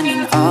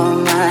 spending all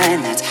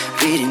mine that's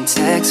reading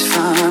texts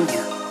from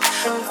you.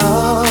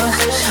 Oh,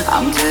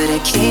 I'm good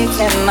at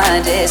keeping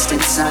my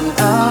distance. I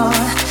know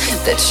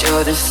that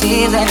you're the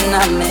feeling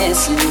I'm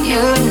missing.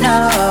 You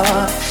know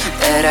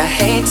that I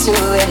hate to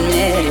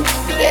admit it,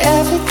 but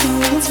everything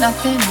means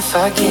nothing if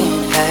I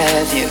can't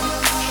have you.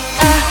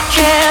 I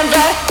can't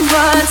write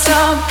one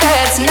song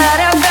that's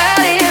not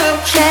about you.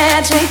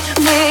 Can't take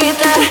me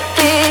without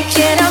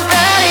thinking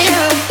about you.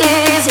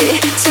 Is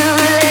it too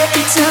late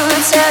to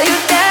tell you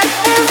that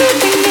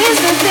everything means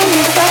nothing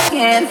if I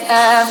can't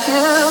have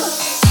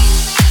you?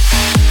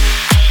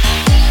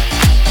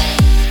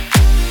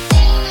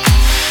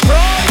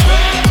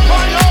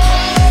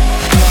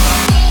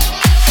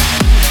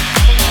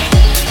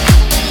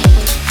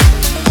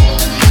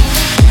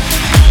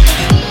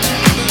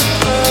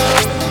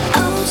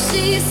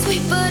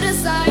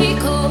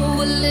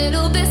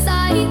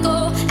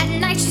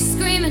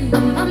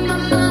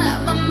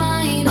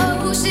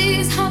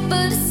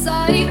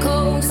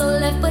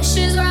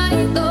 She's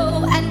right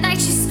though. At night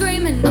she's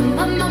screaming, I'm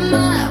on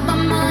my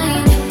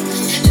mind.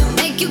 She'll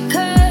make you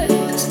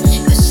curse,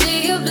 cause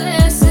she a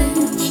blessing.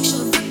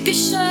 She'll rip your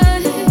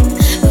shirt,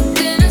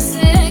 within a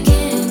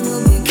second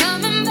we'll be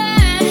coming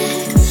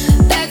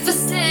back for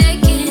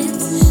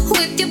seconds.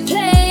 With your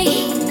play,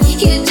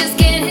 you just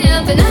can't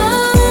help it. No,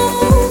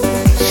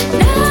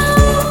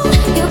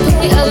 you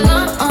play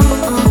along,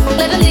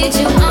 let her lead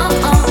you on.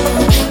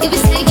 You'll be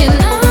saying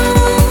no.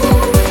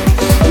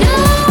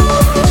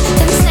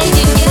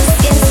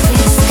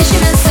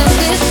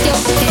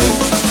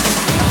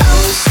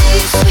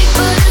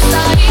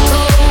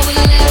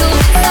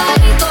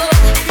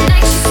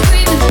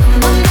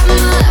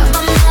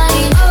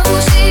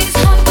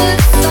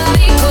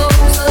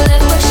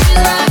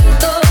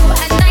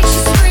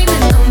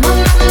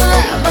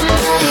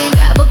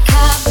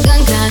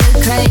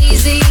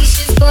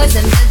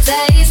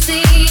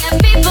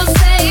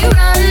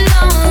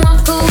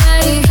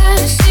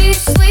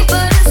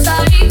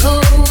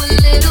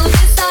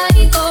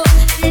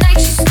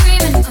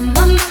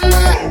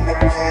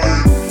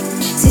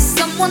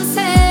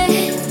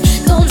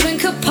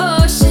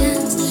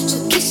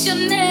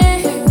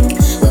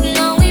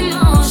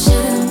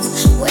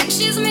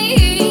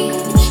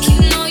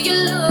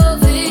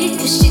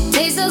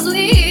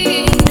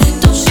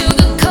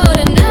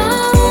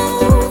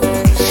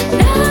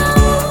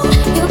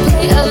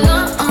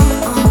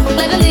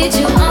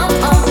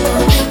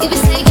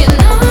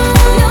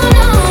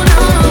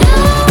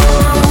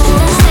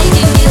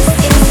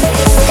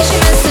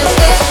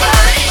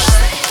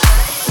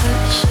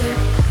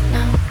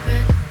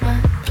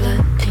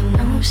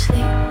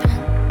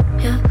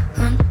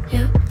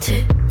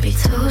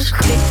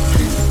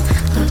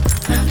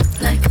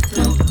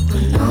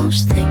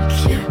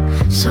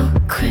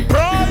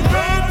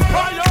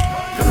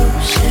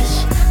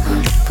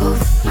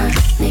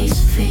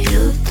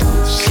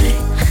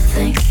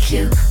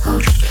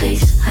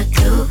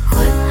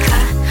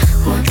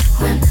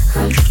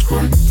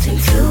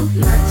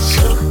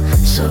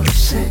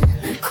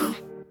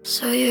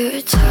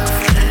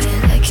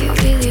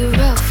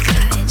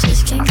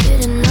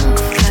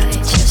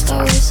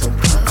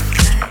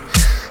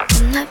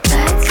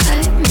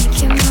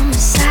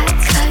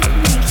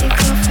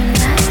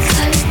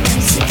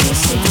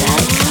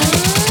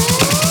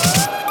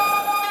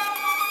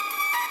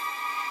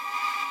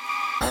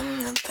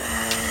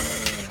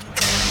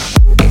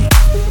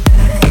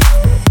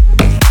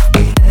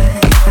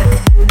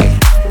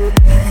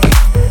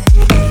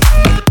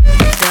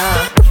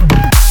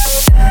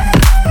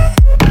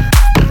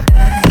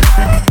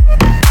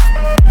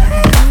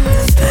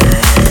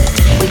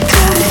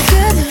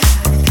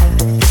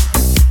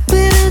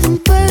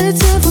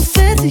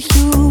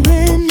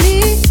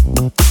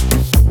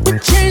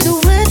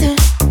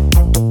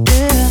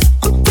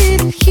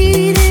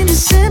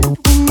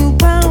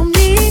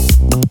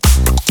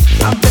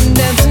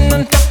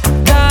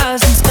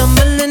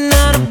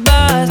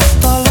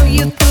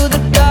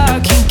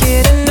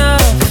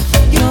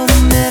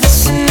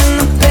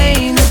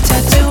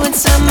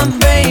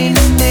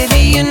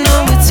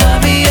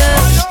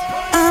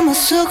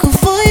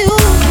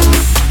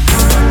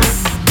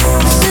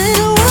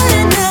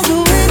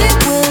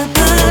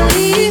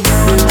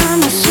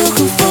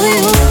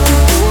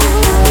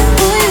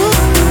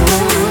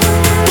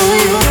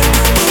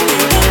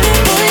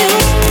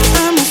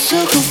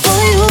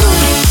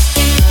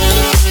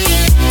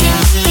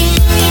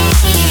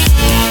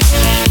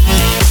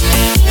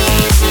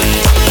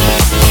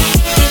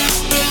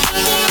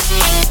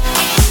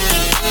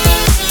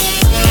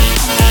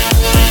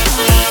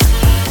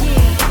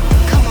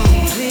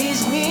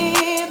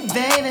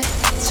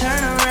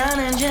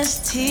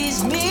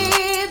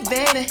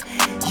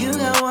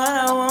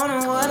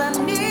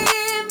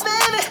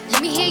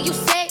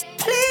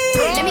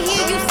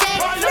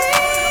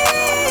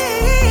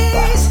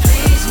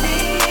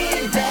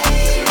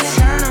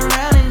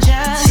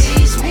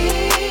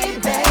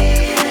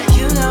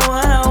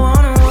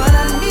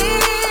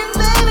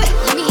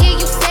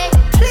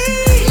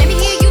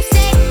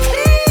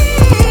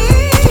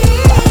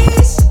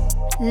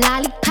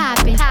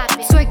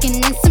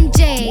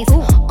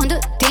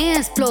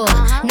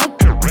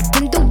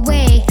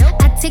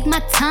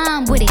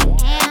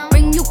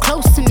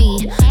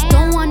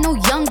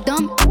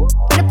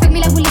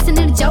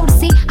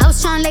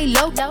 tryna lay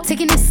low,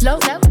 taking it slow.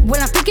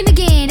 Well, I'm freaking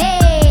again,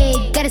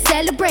 hey, gotta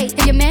celebrate.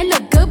 If your man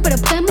look good, but I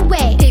put him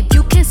away. If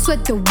you can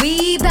sweat the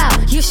weave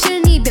out, you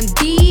shouldn't even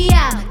be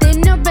out. There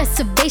no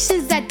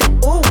reservations at the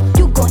ooh,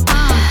 you going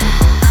on.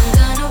 I'm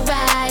gonna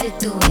ride it,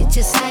 do it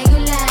just how you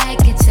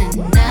like it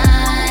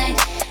tonight.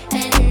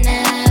 And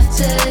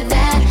after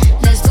that,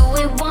 let's do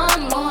it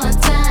one more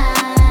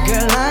time.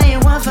 Girl, I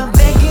ain't one for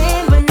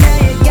begging, but now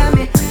you got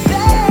me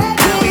begging.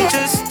 Can we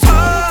just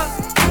talk?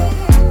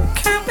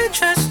 Can we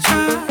just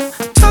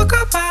talk? Talk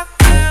about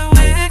where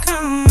we're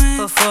going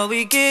before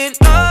we get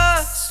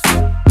lost.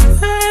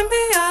 Let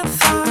me our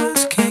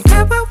thoughts. Can't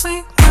get what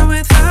we want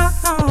without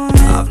knowing.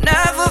 I've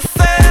never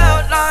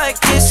felt like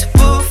this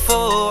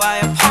before. I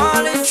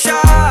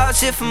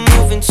apologize if I'm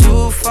moving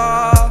too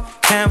far.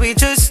 Can we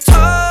just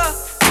talk?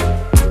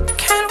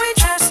 Can we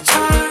just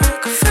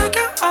talk?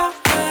 Figure out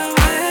where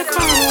we're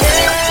going.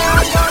 Yeah,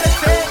 I'm gonna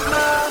take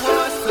my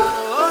horse to the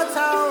old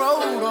town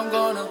road. I'm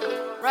gonna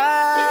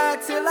ride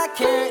till I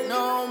can't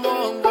no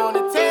more. I'm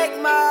gonna take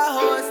my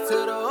horse to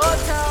the old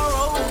town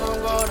road. I'm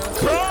gonna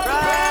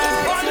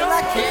ride till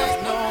I can't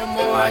no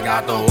more. I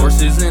got the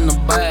horses in the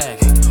back,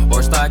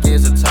 horse stock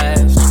is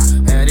attached.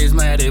 Head is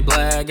matted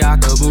black,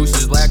 got the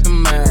bushes black to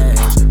match.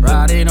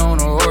 Riding on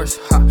a horse,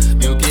 ha,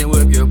 you can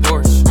whip your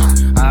Porsche.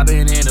 I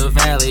been in the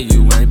valley,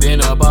 you ain't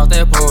been up off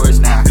that porch.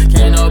 Now,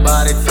 can't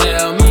nobody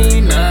tell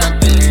me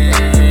nothing.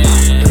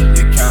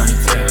 You can't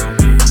tell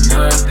me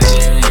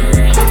nothing.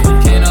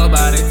 Can't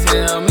nobody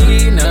tell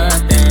me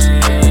nothing.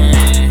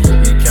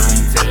 You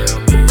can't tell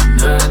me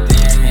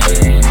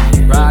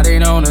nothing.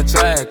 Riding on a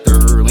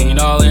tractor, lean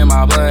all in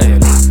my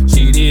blood.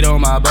 Cheated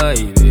on my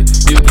baby,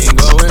 you can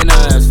go and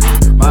ask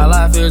her. My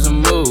life is a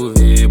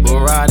movie, but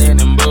riding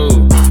in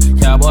boots.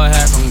 Cowboy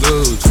hat from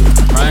Gucci,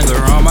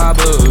 Wrangler on my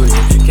booty.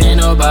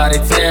 Can't nobody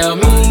tell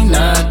me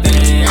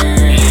nothing.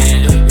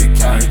 You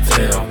can't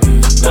tell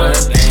me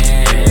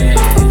nothing.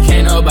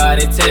 Can't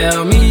nobody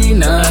tell me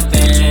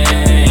nothing.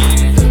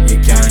 You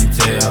can't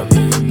tell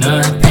me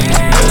nothing.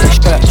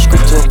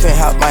 Script to a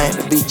penthouse,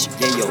 Miami Beach.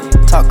 Yeah, yo.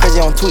 Talk crazy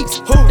on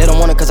tweets. They don't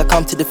want it cause I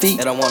come to defeat.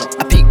 They don't want it.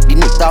 I peek, these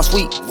niggas all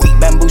sweet.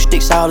 Bamboo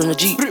sticks all in the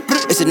Jeep.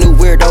 It's a new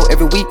weirdo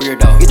every week. Get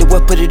the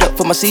what, put it up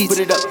for my seeds.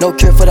 No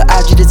cure for the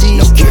IG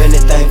disease. Do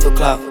anything for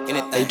clout.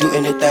 They do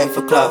anything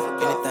for clout.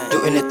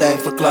 Do anything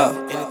for clout.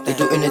 They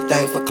do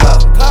anything for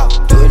clout.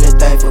 Do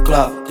anything for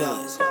clout.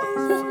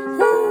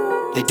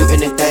 They do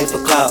anything for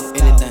clout.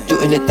 Do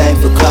anything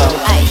for clout.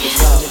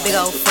 Big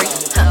old freak,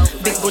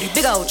 big booty,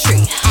 big old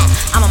tree.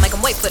 I'ma make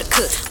him wait for the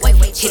cook.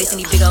 Hit it in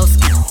these big old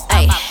skis.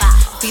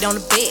 Feet on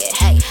the bed.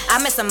 I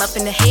mess him up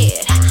in the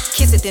head.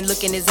 Kiss it, then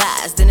look in his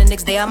eyes. Then the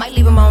next day I might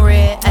leave him on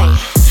red.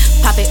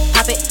 Pop it,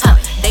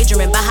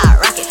 daydreaming by hot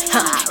rocket.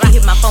 He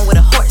hit my phone with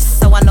a horse,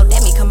 so I know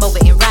that me come over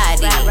and ride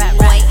it.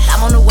 Wait,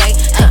 I'm on the way.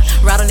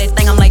 Ride on that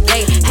thing, I'm like,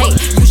 yay. Hey,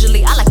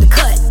 usually I like to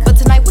cut, but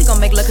tonight we gon'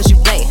 make love cause you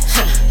play.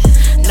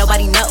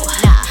 Nobody know.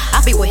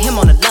 I be with him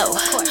on the low.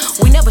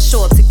 We never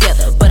show up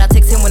together, but I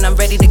text him when I'm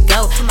ready to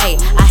go. Hey,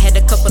 I had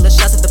a couple of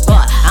shots at the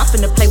bar. I'm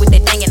finna play with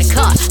that thing in the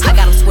car. I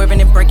got him swerving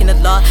and breaking the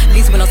law.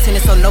 Least when I'm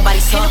tennis, so nobody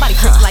saw. Ain't nobody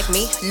freak like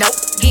me. Nope.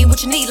 Get what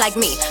you need like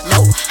me.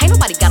 Nope. Ain't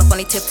nobody got up on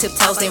their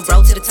tiptoes and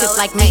roll to the tip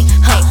like me.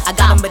 Hey, I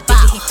got him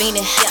addicted, he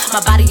fiendin'. My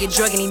body a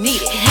drug and he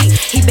need it.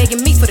 He begging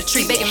me for the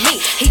treat, begging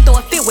me. He throw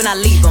a fit when I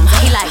leave him.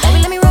 He like,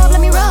 baby, let me rub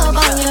on you.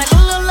 Like a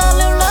little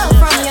love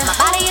from you. My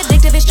body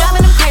addictive, it's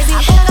driving him crazy.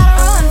 I think I gotta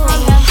run from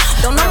you.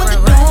 Don't know what to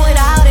do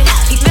without it.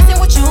 He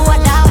messing with you, I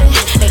doubt it.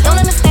 They don't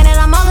understand it,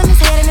 I'm all in his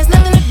head and there's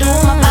nothing to do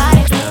with my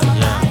body.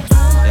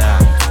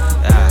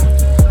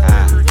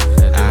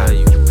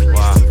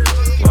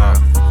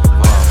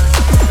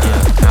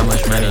 How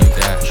much money you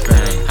got?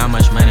 How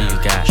much money you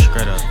got?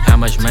 How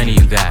much money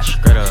you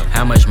got?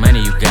 How much money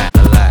you got?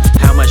 A lot.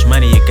 How much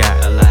money you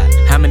got? A lot.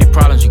 How many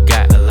problems you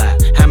got? A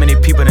lot. How many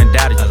people done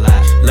doubted you? A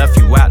lot. Left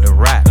you out to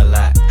rot? A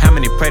lot. How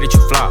many pray that you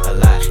flop? A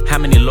lot. How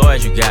many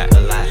lawyers you got? A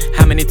lot.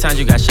 How many times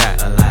you got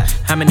shot? A lot.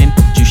 How many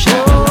you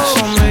shot? A lot.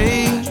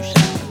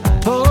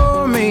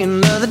 Pour me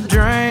another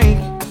drink,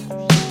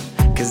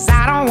 cause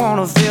I don't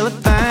wanna feel a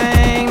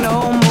thing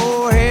no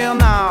more, hell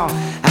no.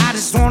 I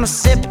just wanna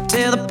sip it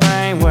till the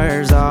pain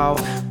wears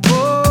off.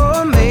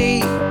 Pour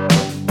me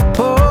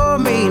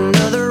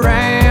another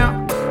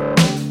round.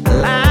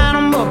 Line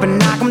 'em up and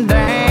knock 'em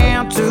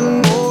down.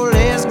 2 more,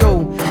 let's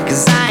go.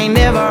 Cause I ain't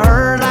never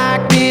heard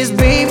like this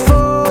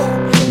before.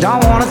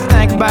 Don't wanna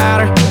think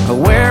about her or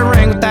wear a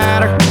ring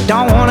without her.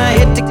 Don't wanna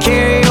hit the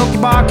karaoke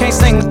bar, can't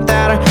sing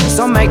without her.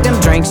 So make them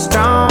drinks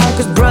strong,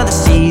 cause brother,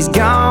 she's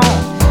gone.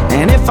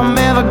 And if I'm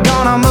ever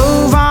gonna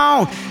move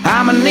on,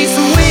 I'ma need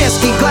some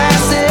whiskey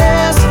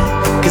glasses,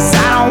 cause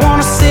I don't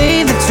wanna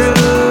see the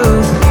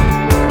truth.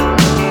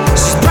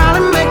 She's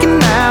probably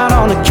making out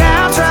on the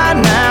couch right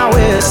now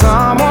with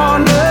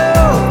someone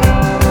new.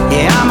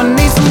 Yeah, I'ma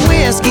need some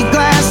whiskey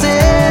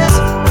glasses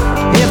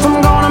if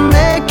I'm gonna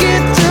make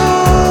it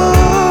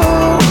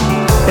through.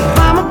 If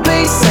I'ma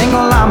be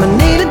single, I'ma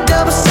need a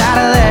double shot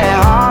of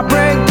that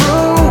heartbreak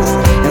proof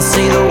and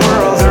see the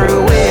world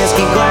through.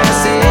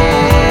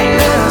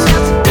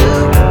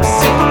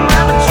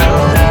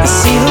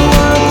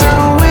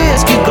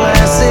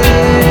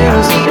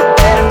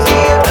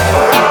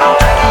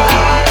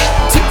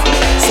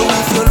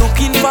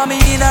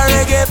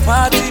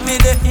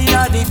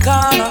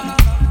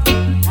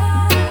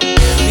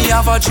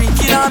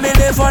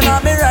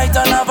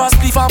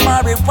 for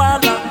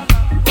marijuana.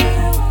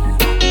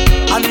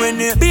 And when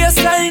the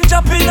bassline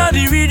jumping on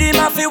the rhythm,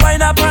 I feel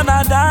wind up on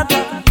a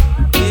data.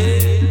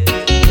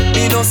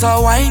 Me know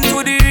so wine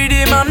to the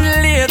rhythm and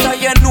later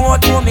you know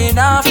what coming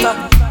after.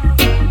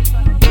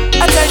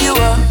 I tell you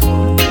what,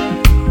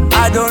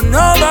 I don't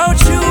know about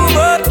you,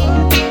 but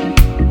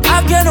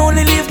I can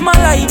only live my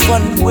life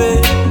one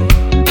way.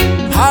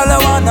 All I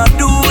wanna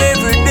do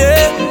every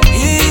day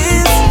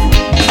is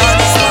I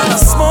just wanna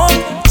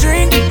smoke,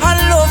 drink, and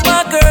love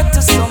my girl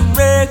to some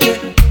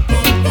reggae.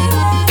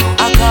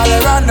 I call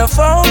her on the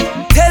phone,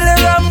 tell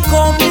her I'm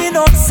coming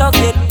up, so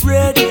get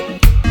ready.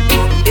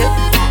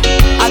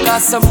 I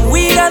got some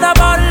weed and a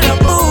bottle of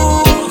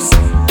booze.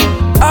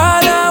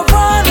 All I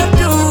wanna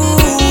do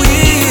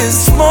is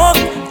smoke,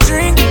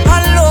 drink,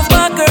 and love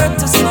my girl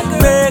to some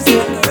reggae.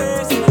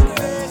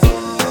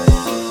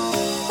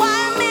 Why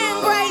men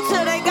great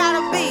till they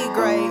gotta be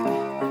great?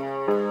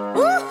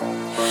 Woo.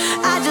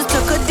 I just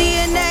took a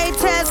DNA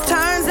test,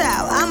 turns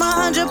out I'm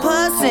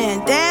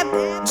 100% that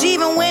bitch.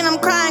 Even when I'm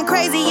crying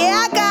crazy,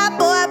 yeah, I got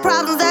boy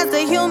problems, that's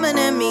the human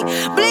in me.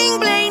 Bling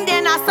bling,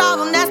 then I solve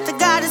them, that's the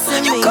goddess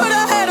in me. You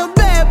could've had a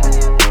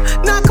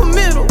not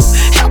committal,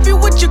 help you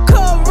with your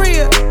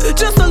career,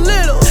 just a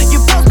little.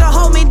 You supposed to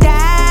hold me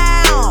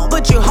down,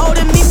 but you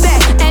holding me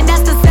back, and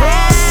that's the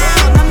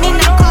sound. I mean,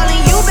 I'm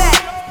calling you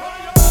back.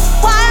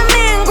 Why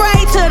men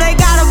great till they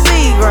gotta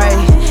be great?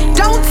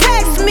 Don't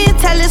text me,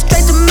 tell it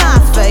straight to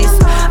my face.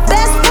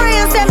 Best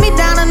friend set me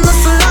down in the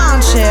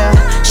salon chair.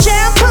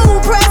 Shampoo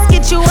press,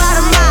 get you out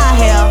of my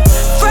hair.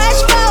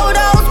 Fresh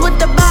photos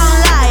with the bomb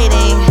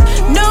lighting.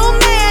 New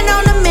man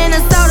on the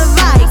Minnesota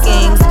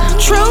Vikings.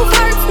 True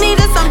hurts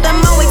needed something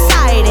more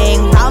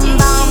exciting.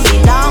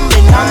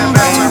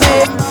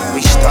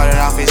 We started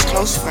off as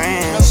close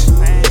friends.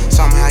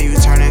 Somehow you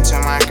turned into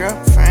my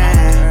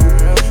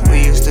girlfriend.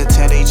 We used to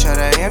tell each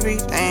other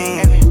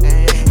everything.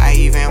 I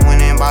even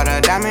went and bought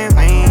her diamond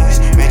rings,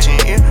 matching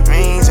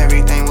earrings.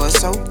 Everything was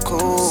so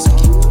cool.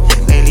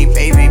 Lately,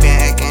 baby, been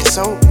acting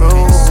so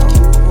rude.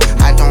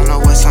 I don't know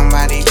what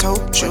somebody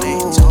told you,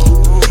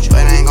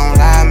 but I ain't gon'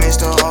 lie,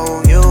 Mr.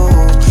 O.U.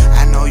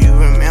 I know you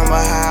remember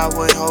how I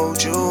would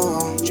hold you.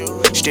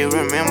 Still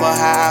remember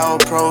how I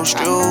approached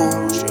you.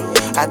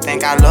 I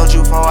think I loved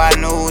you before I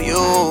knew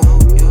you.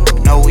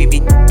 Know we be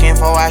f***ing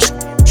before I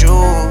shoot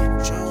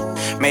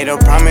you. Made a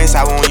promise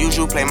I won't use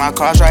you. Play my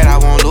cards right, I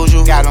won't lose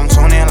you. Got them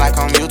tuning like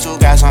I'm YouTube.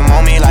 Got some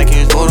on me like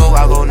it's voodoo.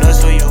 I go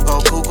nuts till you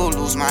go cuckoo.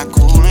 Lose my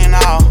cool and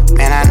all.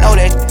 Man, I know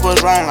that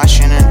was wrong. I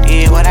shouldn't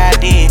did what I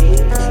did.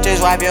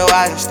 Just wipe your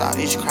eyes and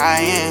started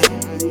crying.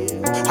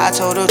 I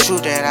told the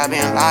truth that I've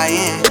been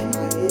lying.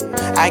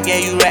 I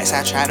gave you racks,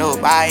 I tried to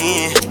buy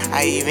in.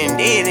 I even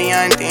did the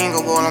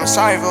unthinkable, I'm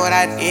sorry for what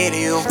I did to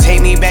you.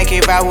 Take me back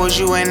if I was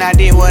you and I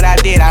did what I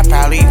did. I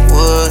probably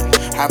would,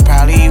 I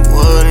probably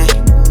wouldn't.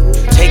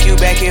 Take you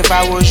back if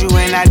I was you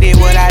and I did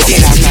what I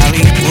did. I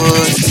probably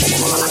would.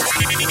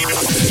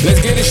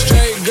 Let's get it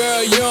straight,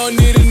 girl, you don't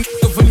need a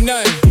nigga for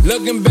nothing.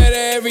 Looking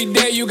better every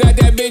day, you got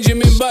that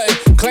Benjamin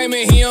Button.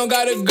 Claiming he don't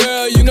got a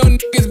girl, you know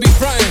niggas be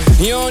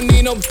frontin'. You don't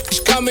need no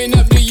bitch coming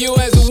up to you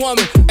as a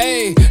woman.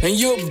 Ayy, and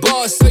you a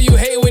boss, so you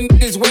hate when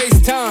niggas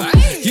waste time.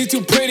 You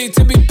too pretty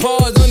to be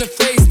paused on the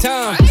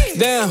FaceTime.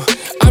 Damn,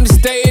 I'm just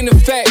stating the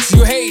facts.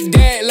 You hate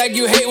that like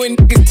you hate when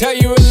niggas tell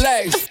you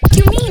relax.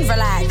 You mean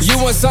relax? You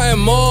want something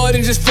more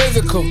than just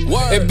physical.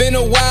 It been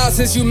a while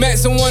since you met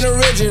someone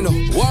original.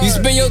 You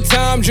spend your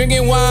time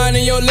drinking wine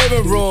in your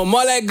living room.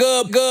 All that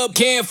good,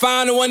 can't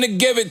find the one to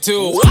give it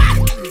to.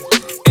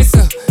 It's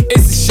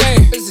a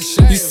shame.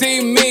 You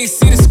see me,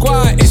 see the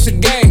squad, it's a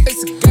game.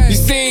 You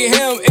see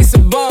him, it's a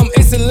bum,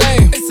 it's a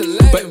lame.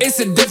 But it's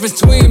a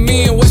difference between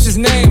me and what's his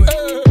name.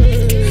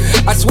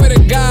 I swear to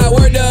God,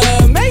 word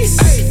to Mace.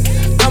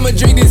 I'ma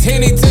drink this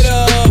Henny to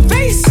the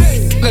face.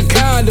 A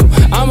condom,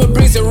 I'ma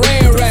bring some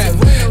rain rap.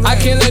 I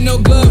can't let no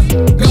glove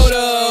go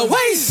to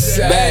waste.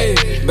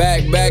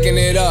 Backing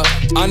it up.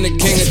 I'm the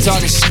king of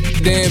talking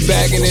shit, then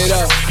backing it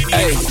up.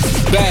 Ayy,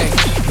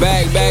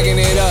 backing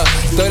it up.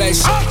 Throw that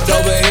shit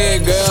over here,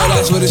 girl,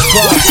 that's what it's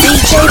for.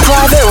 DJ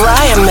Private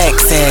Ryan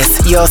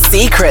mixes your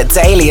secret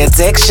daily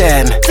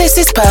addiction. This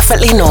is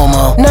perfectly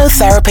normal. No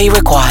therapy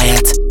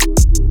required.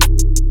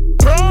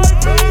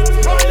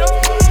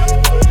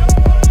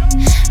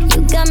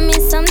 You got me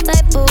some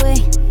type of way.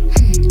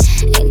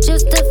 Ain't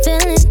used to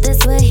feeling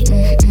this way.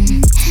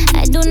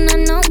 I do not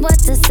know what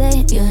to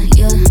say. Yeah.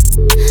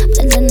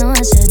 But I know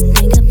I shouldn't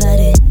think about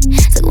it.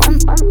 So one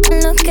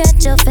look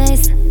at your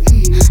face.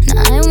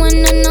 Now I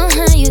wanna know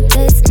how you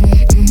taste.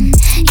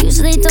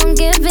 Usually don't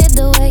give it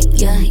away.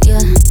 Yeah.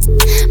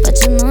 But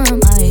you know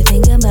I'm already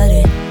thinking about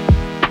it.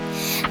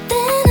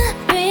 Then I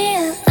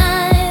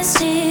realize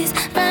she's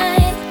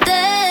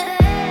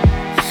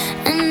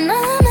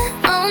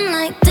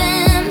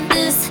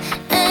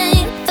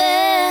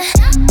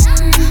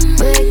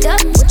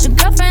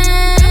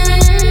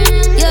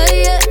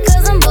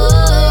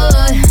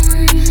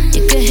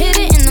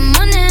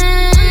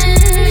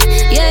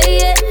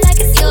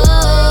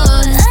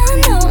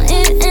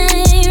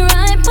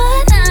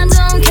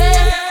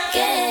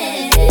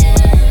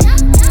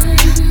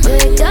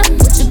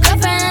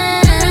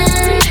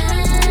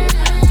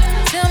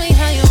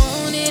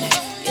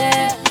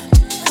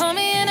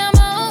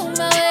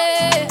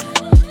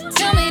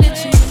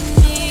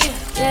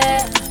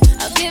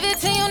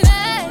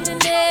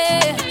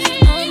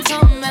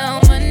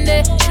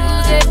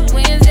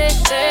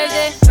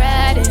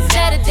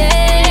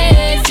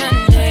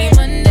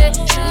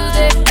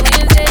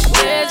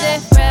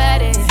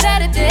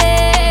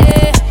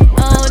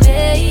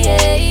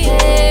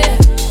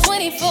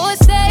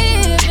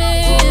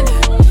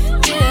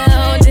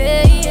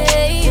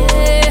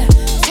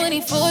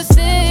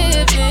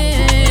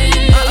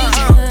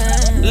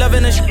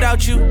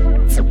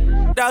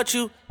without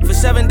you for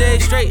 7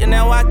 days straight, and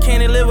now I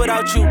can't live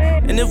without you.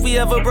 And if we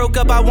ever broke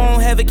up, I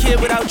won't have a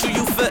kid without you.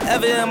 You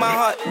forever in my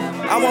heart.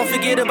 I won't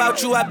forget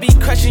about you. I be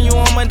crushing you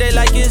on Monday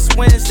like it's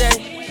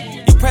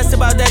Wednesday. You pressed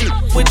about that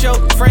what your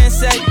friends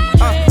say.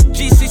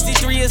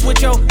 G63 is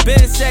what your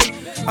Ben say.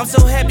 I'm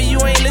so happy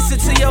you ain't listen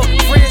to your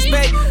friends,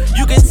 babe.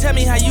 You can tell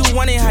me how you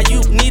want it, how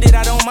you need it,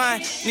 I don't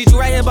mind. Need you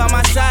right here by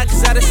my side,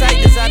 cause out of sight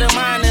is out of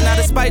mind. And out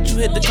of spite, you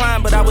hit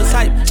decline, but I was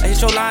hype. I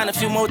hit your line a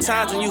few more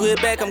times, when you hit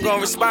back, I'm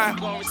gonna respond.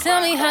 Tell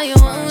me how you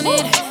want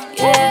it,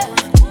 yeah.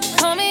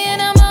 Call me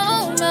and I'm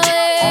on my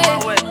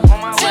way.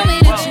 Tell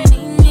me that you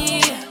need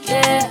me,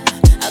 yeah.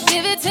 I'll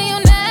give it to you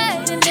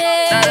night and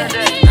day.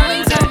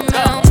 I'm talking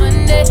about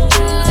Monday,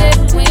 Tuesday,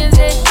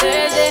 Wednesday,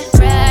 Thursday,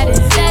 Friday,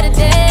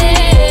 Saturday.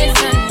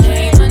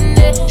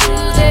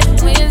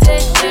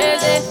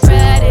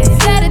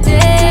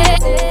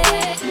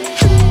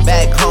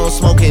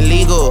 Smoking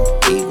legal.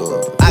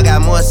 I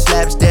got more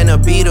slaps than the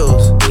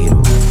Beatles.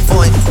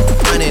 Point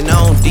running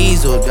on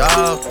diesel,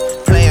 dawg.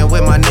 Playing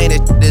with my name,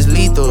 that is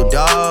lethal,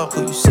 dawg.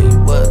 Who you say you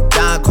was?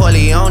 Don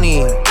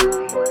Corleone.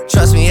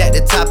 Trust me, at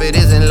the top it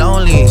isn't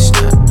lonely.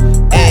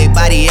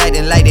 Everybody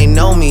acting like they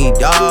know me,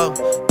 dawg.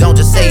 Don't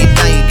just say it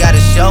now, you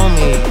gotta show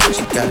me what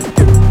you gotta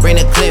do. Bring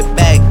the clip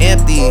back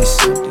empty.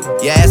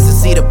 You asked to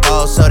see the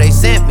ball, so they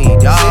sent me,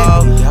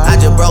 dawg. I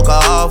just broke her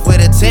off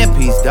with a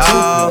 10-piece,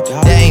 dawg.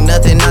 There ain't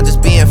nothing, I'm just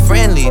being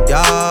friendly,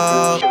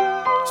 dawg.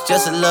 It's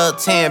just a little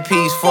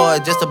 10-piece for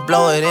it, just to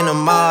blow it in the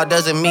mall.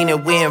 Doesn't mean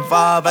that we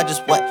involved. I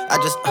just put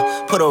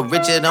a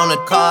Richard on the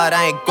card.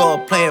 I ain't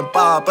going playing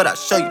ball, but I'll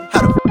show you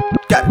how to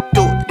gotta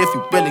do it. If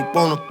you really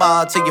wanna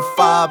fall till you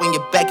fall when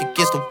you're back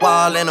against the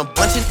wall. And a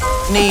bunch of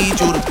need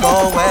you to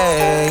go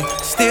away.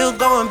 Still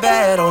going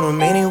bad on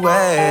them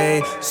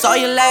anyway. Saw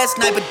you last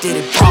night but did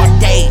it all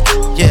day.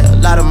 Yeah, a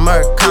lot of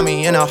murk caught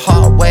me in a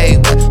hard way.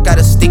 But got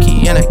a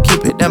sticky and I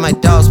keep it at my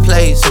dog's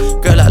place.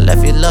 Girl, I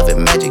left you love it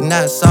magic,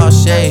 not it's all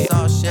shade.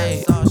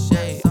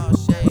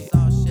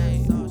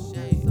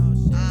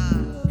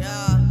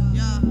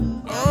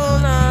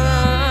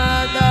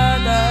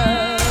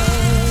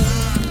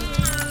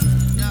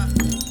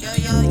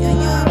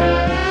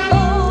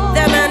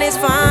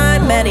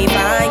 Many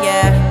fine,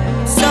 yeah.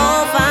 So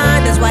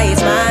fine, that's why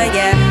he's mine,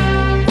 yeah.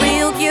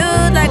 Real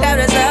cute like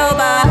a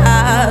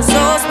Zelda.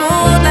 So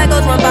smooth like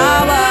Osman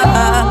Bawa.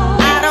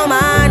 I don't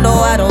mind, no,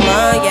 I don't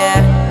mind,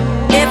 yeah.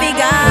 If he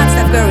got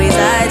Steph Curry's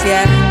eyes,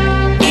 yeah.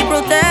 He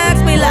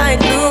protects me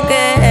like Luke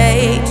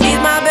Cage. She's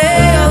my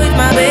baby, oh, he's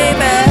my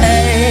baby.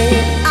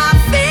 I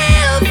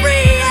feel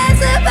free as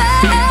a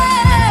bird,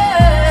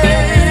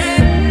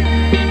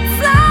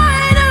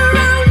 flying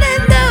around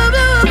in the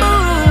blue.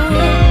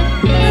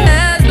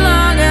 As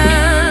long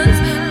as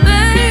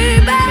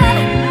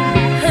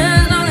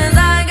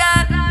I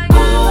got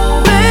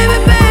baby,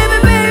 baby,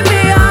 baby,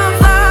 I'm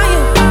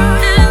flying.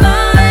 As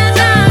long as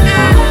I got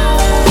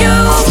you,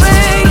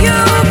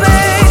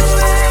 babe,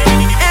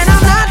 and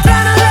I'm not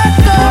trying to let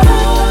go.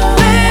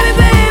 Baby,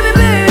 baby,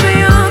 baby,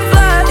 I'm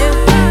flying.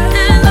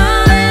 As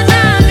long as I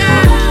got you,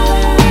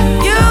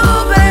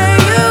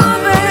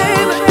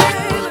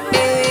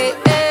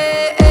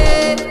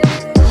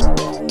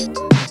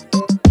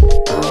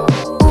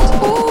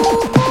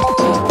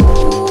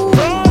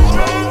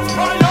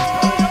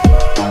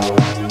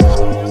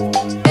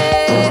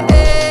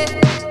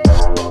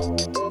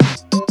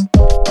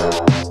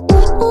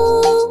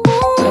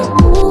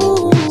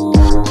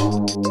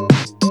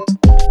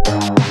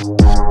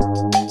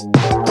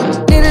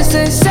 Needless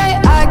to say,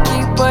 I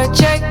keep a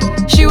check.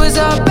 She was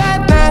a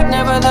bad,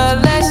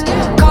 nevertheless.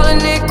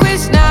 Calling it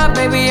quits now,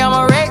 baby, I'm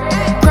a wreck.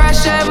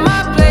 Crash at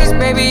my place,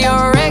 baby, you're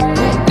a wreck.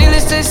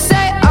 Needless to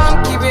say,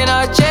 I'm keeping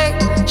a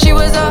check. She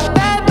was a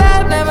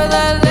bad,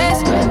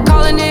 nevertheless.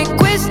 Calling it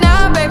quits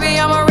now, baby,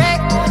 I'm a wreck.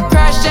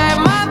 Crash at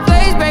my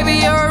place, baby,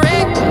 you're a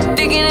wreck.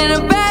 Thinking in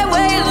a bad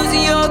way,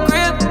 losing your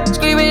grip.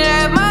 Screaming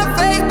at my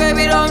face,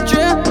 baby, don't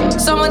trip.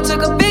 Someone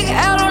took a big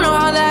L, don't know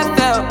how that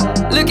felt.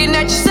 Looking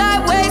at you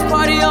sideways,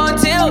 party on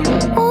tilt.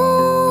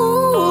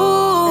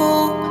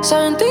 Ooh,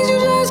 certain things you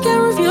just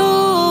can't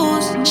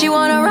refuse. She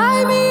wanna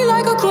ride me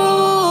like a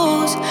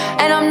cruise,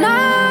 and I'm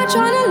not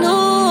trying to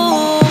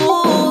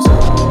lose.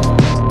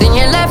 Then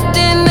you're left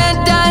in the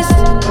dust,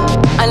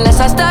 unless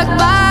I stuck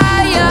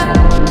by ya.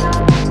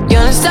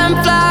 You're a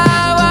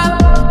sunflower.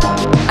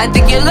 I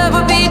think your love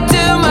would be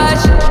too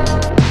much,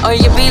 or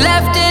you'd be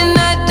left in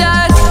the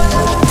dust,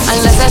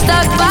 unless I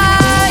stuck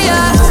by ya.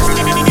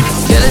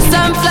 You're the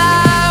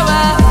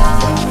sunflower.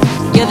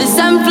 You're the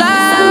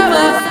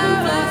sunflower.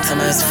 The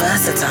most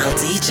versatile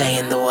DJ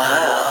in the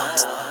world.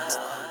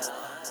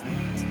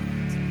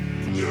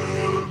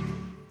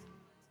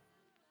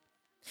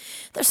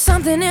 There's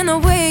something in the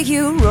way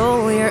you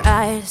roll your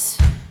eyes.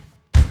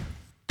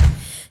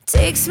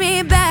 Takes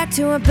me back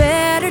to a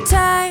better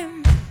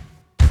time,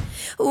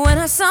 when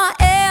I saw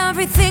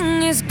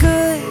everything is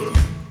good,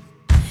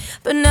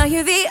 but now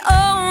you're the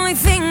only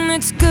thing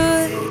that's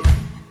good.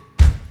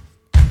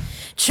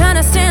 Trying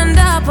to stand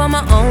up on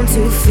my own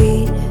 2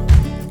 feet.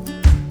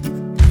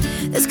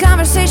 This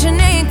conversation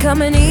ain't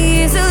coming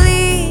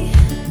easily.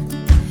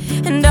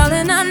 And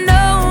darling, I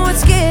know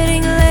it's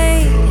getting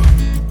late.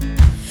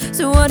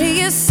 So what do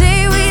you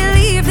say we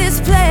leave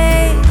this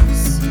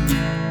place?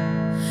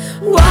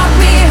 Walk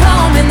me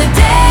home in the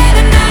dead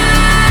of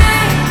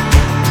night.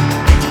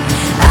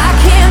 I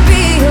can't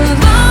be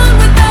alone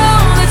with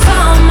all that's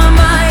on my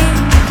mind.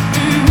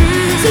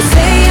 So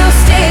say you'll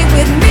stay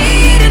with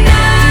me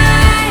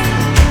tonight.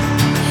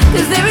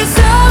 'Cause there is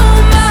so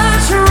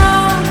much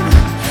wrong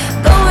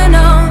going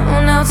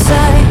on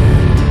outside.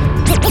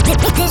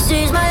 This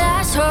is my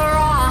last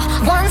hurrah.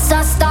 Once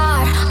I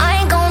start, I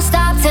ain't gon'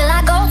 stop till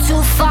I go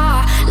too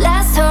far.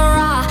 Last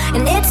hurrah,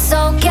 and it's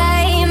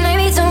okay.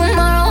 Maybe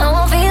tomorrow I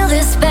won't feel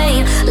this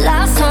pain.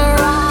 Last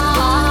hurrah,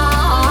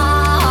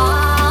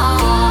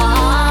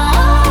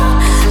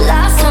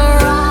 last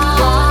hurrah.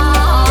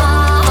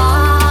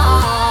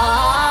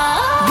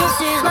 This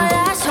is my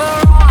last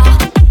hurrah.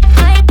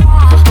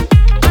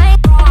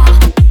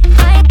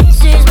 This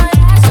is my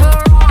last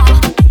hurrah.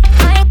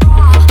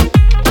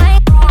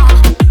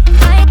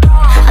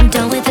 I'm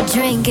done with the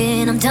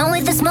drinking, I'm done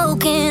with the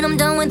smoking, I'm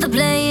done with the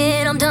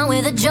playing, I'm done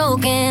with the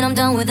joking, I'm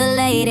done with the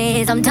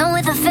ladies, I'm done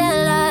with the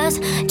fellas,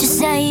 just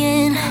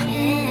saying.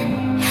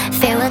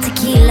 Farewell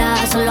tequila,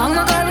 so long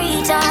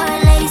margarita,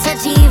 lady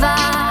sativa,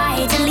 I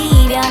hate to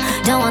leave ya,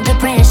 don't want the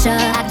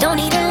pressure, I don't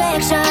need a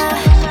lecture.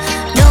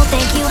 No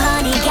thank you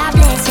honey, God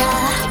bless ya.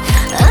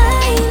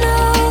 I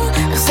know,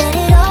 I've said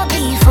it all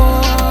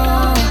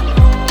before,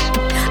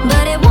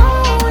 but it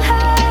won't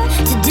hurt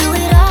to do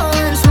it all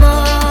once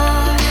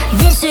more.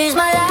 This is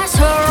my last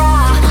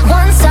hurrah.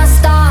 Once I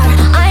start,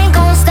 I ain't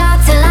gon' stop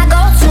till I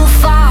go too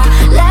far.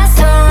 Last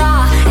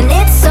hurrah, and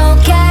it's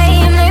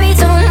okay. Maybe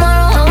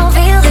tomorrow I won't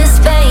feel this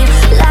pain.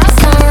 Last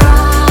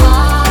hurrah,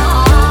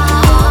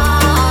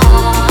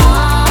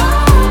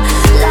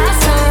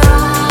 last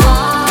hurrah.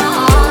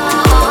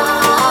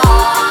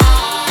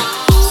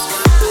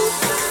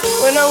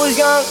 When I was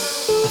young,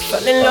 I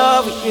fell in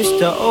love with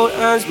Mr. Old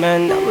Hands,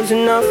 man, that was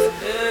enough.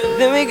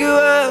 Then we grew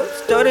up,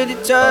 started to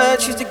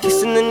touch, used to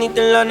kiss underneath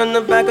the light on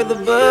the back of the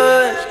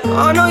bus.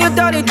 I know your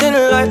daddy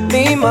didn't like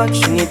me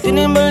much, and he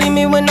didn't believe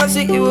me when I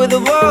said you were the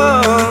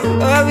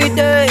one. Every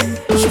day,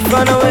 she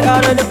found a way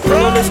out of the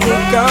pain on the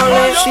sneak out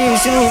late. She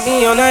used to meet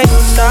me on the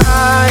east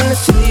side in the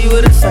city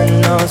with the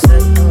sun on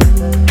set.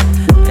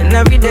 And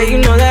every day, you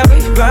know that we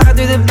ride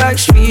through the back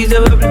streets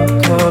of a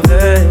blue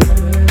Corvette.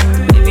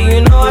 Baby,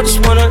 you know I just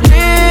wanna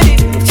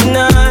leave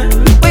tonight.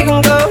 We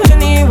can go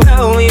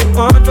anywhere we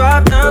want,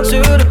 drive down to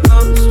the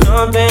coast,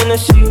 jump in the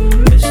sea.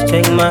 Just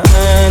take my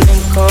hand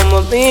and come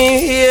with me,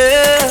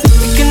 yeah.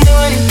 We can do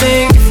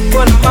anything if you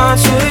put a mind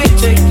to it.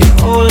 Take your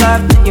whole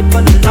life, then you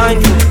put a line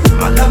to it.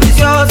 My love is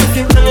yours if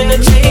you're willing to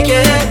take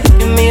it.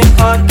 Give me a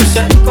heart, 'cause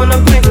I ain't gonna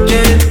break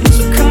it.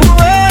 So come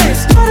away,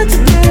 started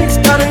today,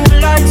 starting the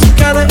lights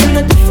together in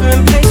a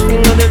different place. We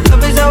know that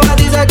love is how all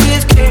these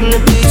ideas came to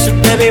be. So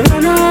baby,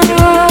 run on.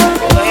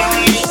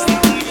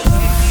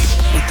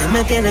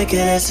 Me tiene que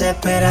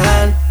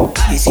desesperar.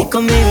 Y si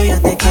conmigo yo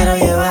te quiero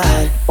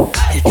llevar,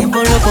 el tiempo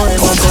lo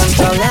podemos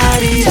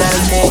controlar y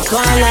darle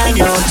toda la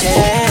noche.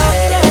 No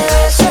te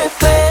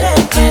desesperes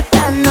que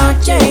esta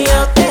noche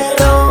yo te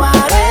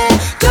robaré.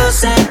 Yo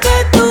sé que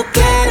tú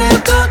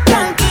quieres, tú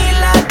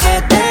tranquila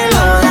que te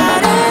lo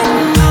daré.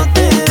 No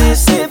te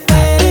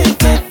desesperes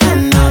que esta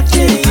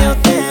noche yo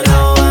te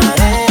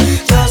robaré.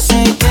 Yo sé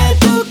que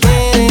tú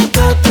quieres,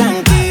 tú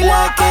tranquila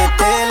que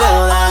te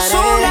lo daré.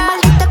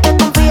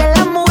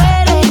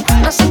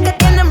 No sé qué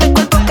tiene mi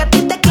cuerpo que a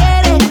ti te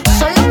quiere.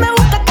 Solo me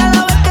busca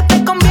cada vez que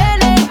te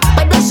conviene.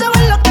 Baby,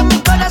 sabes lo que mi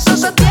corazón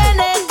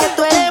sostiene. Que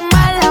tú eres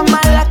mala,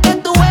 mala que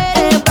tú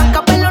eres.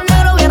 Blanca, pelo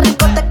negro, bien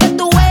ricote que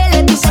tú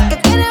hueles. Dice que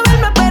quiere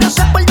verme, pero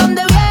sé por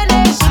dónde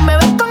viene. Si me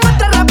ves con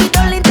otra,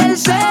 rápido le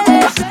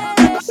intercedes.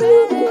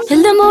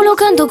 El dembow lo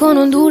canto con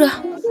Honduras.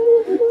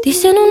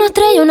 Dicen una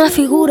estrella, una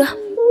figura.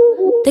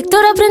 De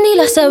Héctor aprendí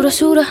la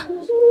sabrosura.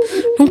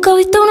 Nunca he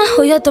visto una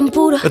joya tan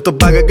pura. Esto es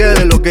pa' que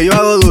quede lo que yo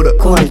hago dura.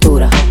 Con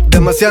altura.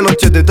 Demasiadas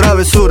noches de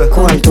travesura.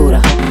 Con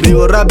altura.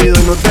 Vivo rápido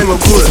y no tengo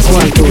cura.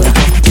 Con altura.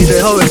 Y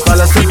de joven pa'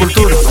 la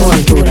sepultura. Con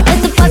altura.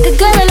 Esto es pa' que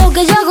quede lo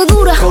que yo hago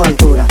dura. Con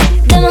altura.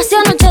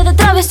 Demasiadas noches de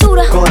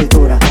travesura. Con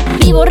altura.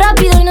 Vivo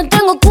rápido y no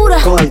tengo cura.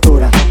 Con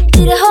altura.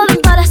 Y de joven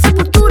para la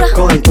sepultura.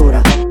 Con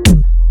altura.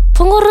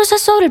 Pongo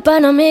rosas sobre el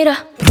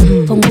Panamera.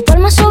 Pongo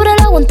palmas sobre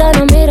la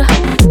Guantanamera.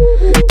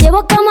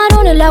 Llevo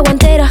camarones la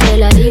guantera.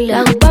 La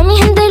hago pa' mi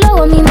gente y lo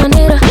hago a mi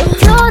manera.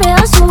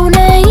 Flores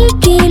azules y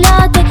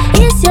quilates.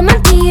 Y si es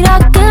mentira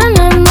que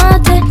me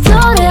mate.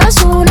 Flores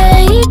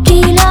azules y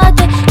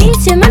quilates. Y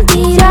si es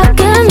mentira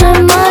que me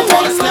mate.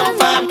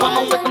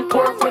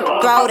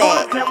 Throw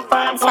that,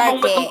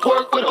 twerk that,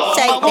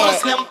 shake that,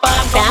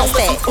 bounce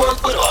that.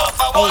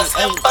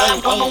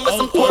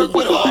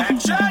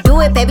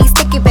 Do it, baby,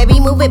 stick it, baby,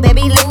 move it,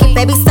 baby, lick it,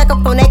 baby, suck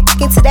up on that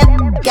into that.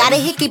 Got a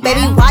hickey,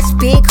 baby, watch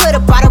big, coulda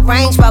brought a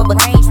Range Rover.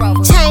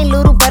 Chain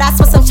little, but I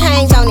spent some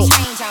change on it.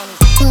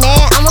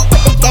 Man, I'ma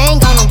put the gang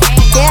on them.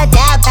 They'll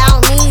die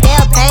about me,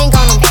 they'll bang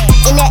on them.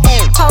 In the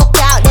air, poke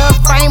out the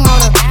frame on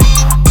them.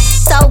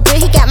 So good,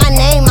 he got my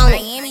name on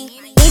it.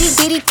 Itty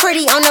bitty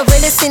pretty on the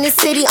realest in the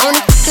city.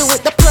 Only f***ing with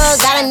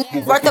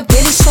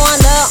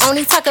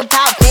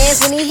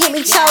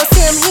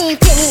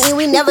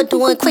ain't never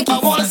doing quickie. I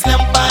want a slim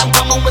bun,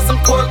 come on with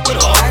some pork with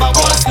her. I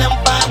want a slim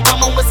bun,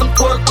 come on with some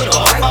pork with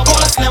her. I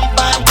want a slim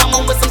bun, come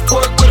on with some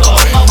pork with her.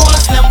 I want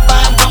a slim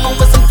bun, come on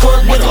with some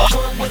pork with her.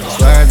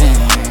 Swerving,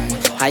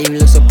 how you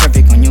look so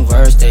perfect on your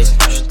worst days.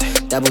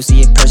 Double C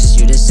it purses,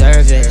 you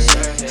deserve it.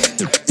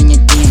 In your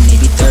DNA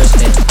be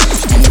thirsty,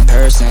 and in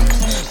person,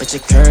 but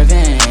you're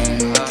curving.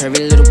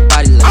 Curvy little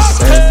body like a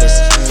surface.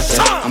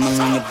 I'm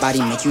along your body,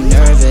 make you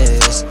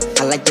nervous.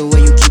 I like the way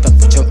you keep up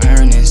with your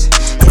earnings.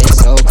 Yeah,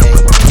 it's okay.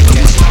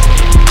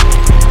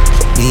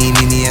 Meet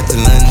me at the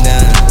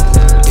London.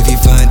 If you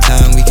find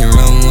time, we can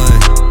run one.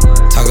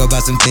 Talk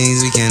about some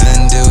things we can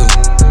undo.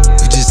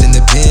 You just in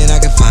the pen, I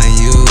can find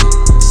you.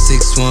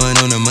 6'1"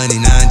 on the money,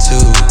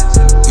 9'2".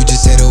 You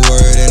just say the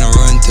word and I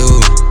run through.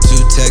 2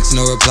 texts,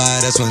 no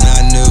reply, that's when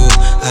I knew.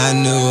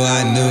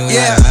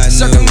 Yeah,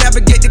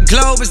 circumnavigate the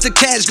globe as the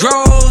cash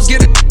grows.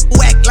 Get it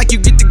whack like you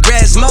get the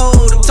grass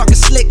mowed. I'm talking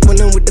slick when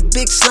I'm with the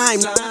big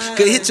slime.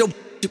 Could hit your,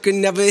 you can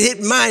never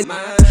hit mine.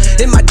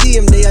 In my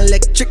DM, they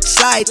electric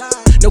slide.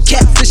 No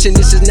catfishing,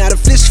 this is not a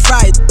fish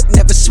fry.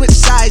 Never switch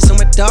sides on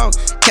my dog.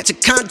 Catch a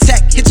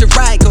contact, hit your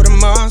ride, go to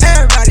Mars.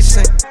 Everybody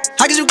say,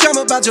 how could you come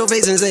about your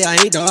face and say I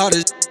ain't the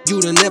artist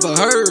you'd have never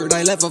heard?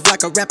 I left off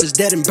like a rapper's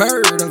dead and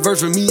bird. A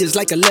verse for me is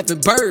like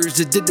 11 birds.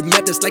 Just did the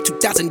math, that's like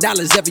 $2,000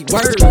 every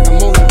word.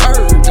 I'm on the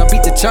purge, I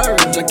beat the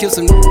church. I killed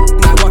some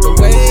and I walked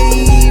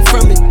away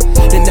from it.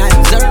 Then I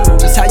observed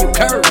just how you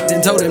curved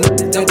and told them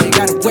that they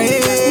got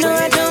away. No,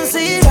 I don't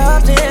see it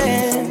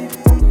often,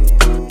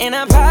 and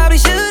I probably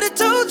should've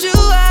told you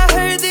I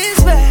heard this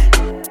bad.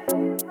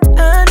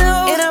 I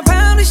know, and I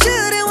probably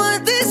shouldn't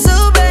want this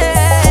so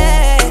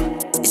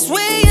bad. It's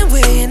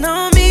weighing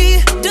on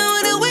me. Don't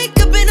wanna wake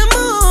up in the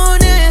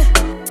morning.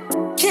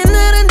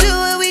 Cannot undo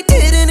what we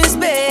did in this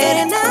bed,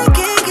 and I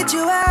can't get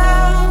you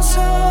out,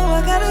 so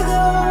I gotta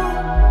go.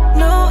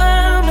 No,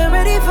 I'm not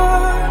ready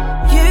for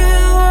you.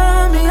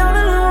 Want me all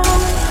alone,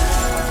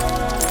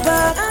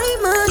 but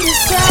I'm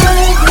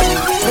undecided.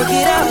 Look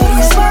at all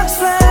these sparks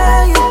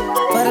flying,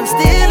 but I'm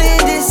still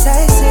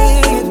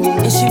indecisive,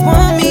 and she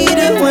want me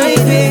to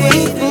wait,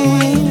 baby.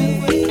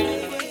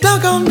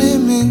 Don't come near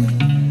me,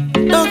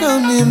 don't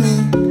come near me,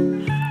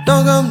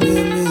 don't come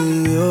near me,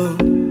 oh.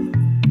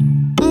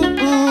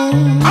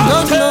 No.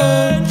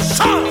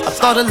 I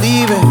thought of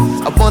leaving,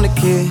 I want a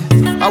kid.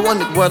 I want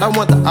the what, I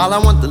want the all, I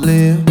want to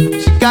live.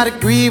 She got a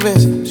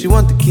grievance, she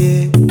want the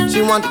kid.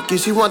 She want the kid,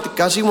 she want the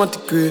car, she want the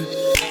crib.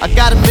 I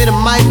gotta admit it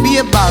might be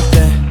about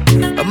that,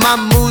 but my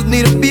moves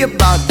need to be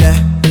about that.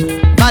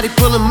 Body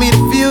pulling me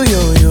to feel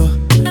yo.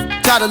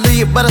 Try to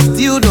leave, but I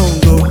still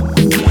don't go.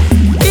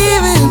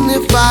 Even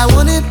if I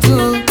wanted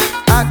to,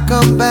 I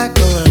come back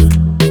around.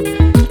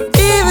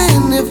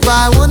 Even if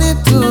I wanted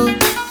to,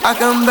 I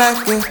come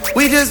back and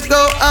we just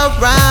go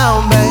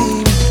around,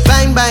 baby.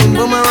 Bang, bang,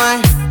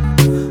 boomerang.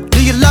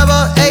 Do you love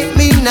or hate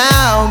me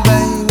now,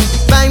 baby?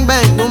 Bang,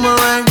 bang,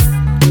 boomerang.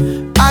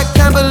 I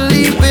can't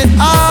believe it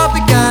all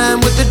began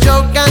with a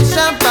joke and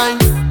champagne.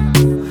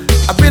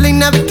 I really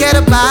never cared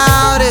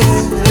about it.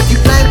 If you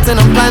claim, then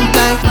I'm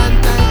plantain.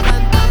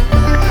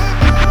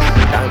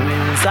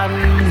 Dance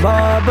and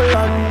bubble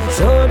on,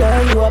 show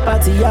them you a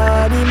party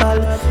animal.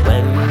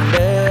 When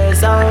the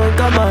sound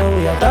come out,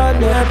 you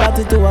turn your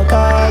party to a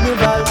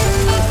carnival.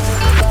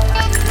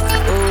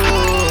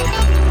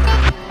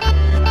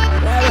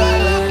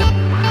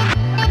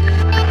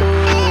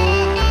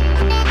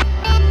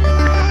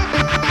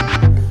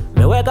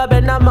 Me wake up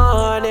in the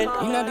morning,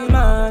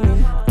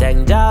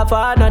 thank God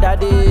for another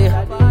day,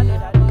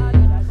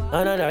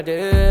 another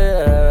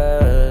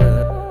day.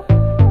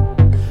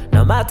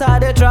 No matter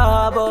the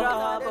trouble,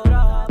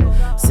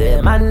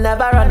 say man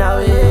never run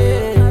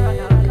away,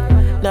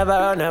 never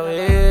run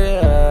away.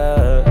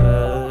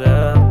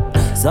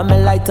 So me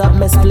light up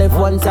me spliff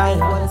one time,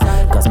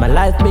 cause my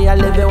life me I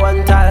live it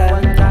one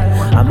time.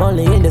 I'm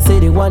only in the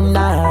city one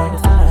night,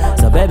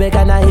 so baby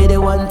can I hit it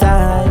one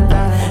time?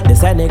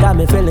 This ain't got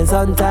me feeling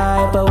some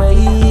type of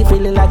way,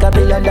 feeling like $1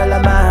 billion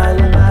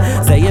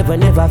man. Say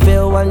even if I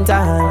fail one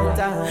time,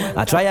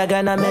 I try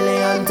again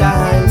 1,000,000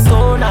 times.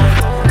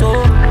 Tonight,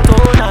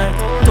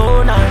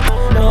 tonight,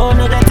 no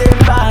negative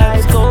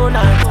vibes.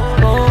 Tonight,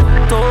 no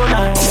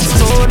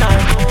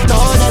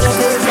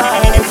negative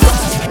vibes.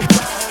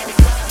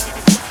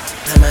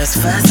 The most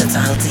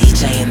versatile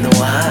DJ in the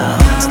world.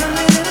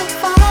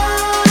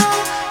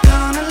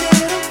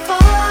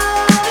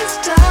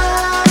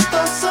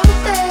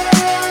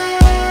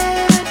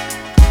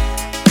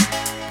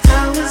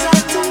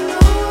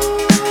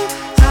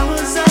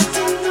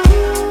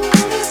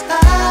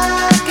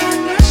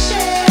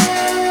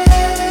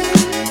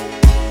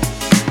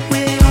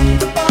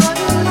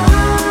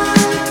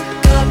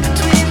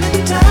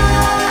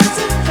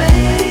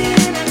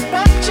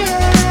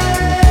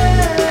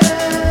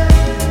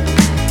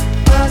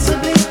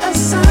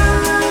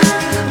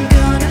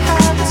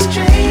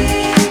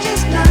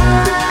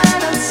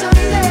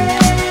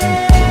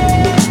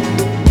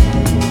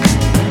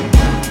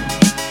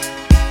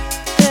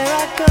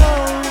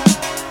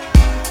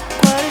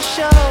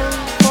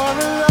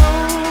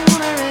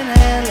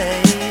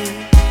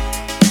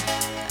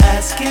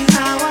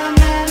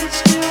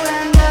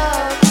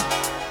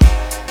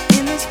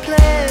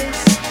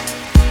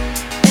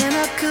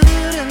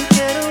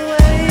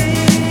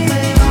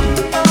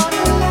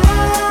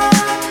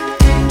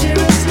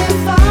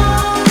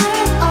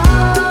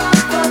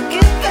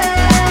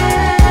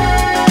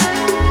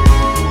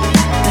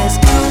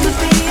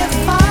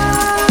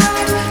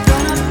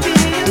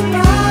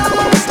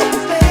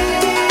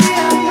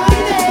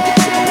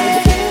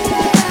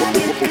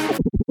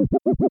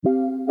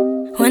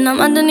 I'm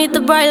underneath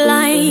the bright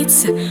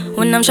lights,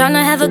 when I'm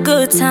tryna have a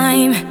good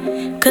time.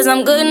 Cause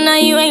I'm good now,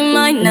 you ain't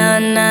mine, nah,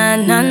 nah,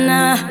 nah,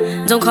 nah.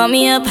 Don't call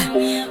me up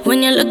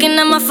when you're looking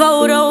at my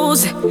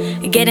photos,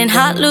 getting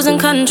hot, losing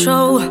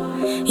control.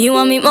 You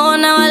want me more,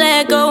 now I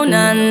let go,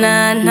 nah,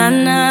 nah, nah,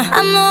 nah.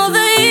 I'm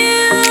over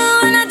you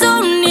and I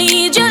don't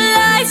need your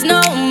lies no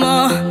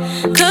more.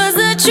 Cause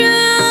the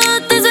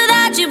truth is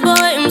without you, boy,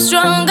 I'm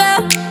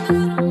stronger.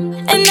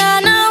 And I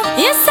know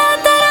you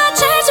said that I'll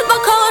change up a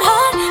cold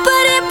heart,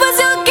 but it was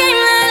your game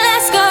that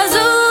last, cause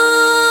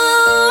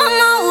ooh, I'm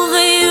over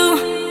you.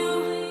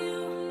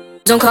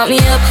 Don't call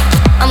me up,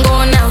 I'm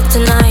going out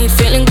tonight.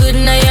 Feeling good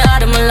now you're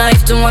out of my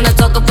life. Don't wanna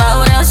talk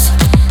about us,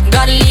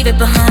 gotta leave it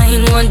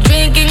behind. One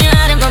drink and you're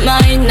out of my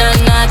mind. Nah,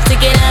 nah, take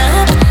it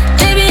up.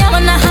 Baby, I'm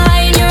on the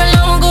high and you're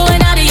alone,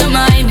 going out of your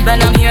mind. But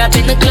I'm here up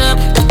in the club,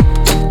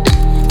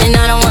 and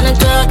I don't wanna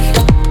talk,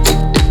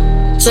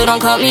 so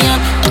don't call me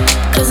up.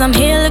 Cause I'm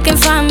here looking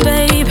fine,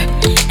 babe,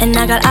 and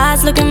I got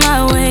eyes looking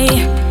my way,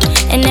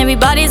 and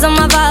everybody's on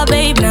my vibe,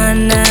 babe. Nah,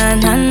 nah,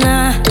 nah,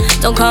 nah.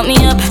 Don't call me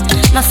up.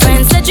 My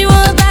friend said you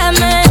were a bad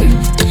man,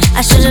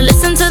 I should've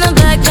listened to them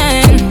back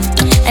then,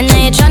 and now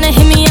you're tryna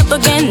hit me up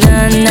again.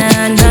 Nah,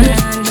 nah, nah, nah.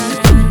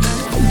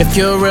 If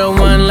you're a real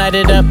one, light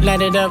it up,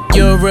 light it up.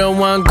 You're a real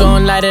one,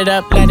 gon' light it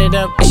up, light it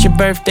up. It's your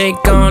birthday,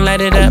 gon' light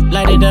it up,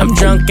 light it up. I'm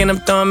drunk and I'm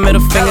throwing middle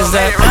fingers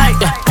up.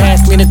 Yeah,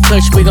 pass me the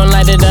kush, we gon'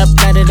 light it up,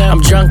 light it up.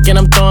 I'm drunk and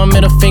I'm throwing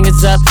middle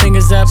fingers up,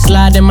 fingers up.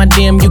 Slide in my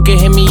DM, you can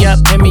hit me up,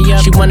 hit me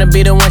up. She wanna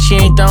be the one, she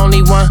ain't the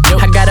only one.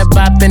 I got a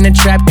bop in the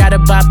trap, got a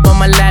bop on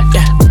my lap,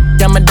 yeah.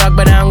 I'm a dog,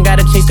 but I don't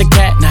gotta chase the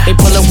cat. They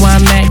pull a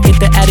wine mat, get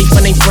the addy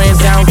from they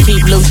friends. I don't keep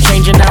loose,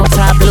 changing out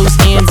top loose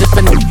ends. If a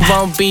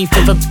won't beef,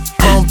 if a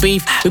won't beef,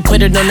 we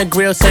put it on the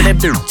grill, so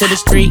that to the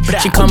street.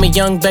 She call me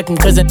Young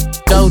Beckham, cause it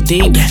go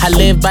deep. I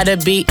live by the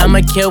beat, I'ma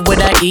kill what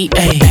I eat.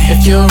 Ay.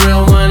 If you're a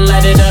real one,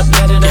 light it up,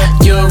 light it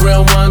up. You're a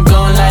real one,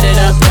 gon' light it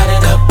up, light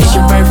it up. It's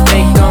your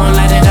birthday, gon'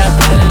 light it up,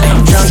 light it up.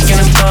 I'm drunk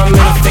and I'm throwing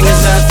middle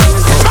fingers up.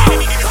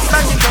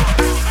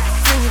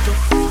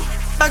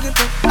 Back it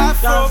up,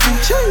 afrobeat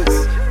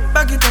cheese.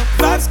 Back it up,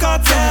 vibes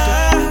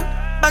cartel.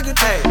 Back it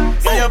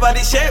up, see your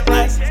body shape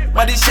nice,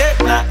 body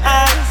shape nice.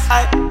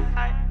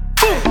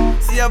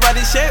 See your body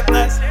shape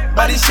nice,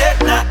 body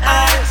shape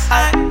nice.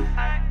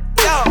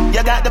 Yo,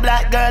 you got the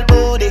black girl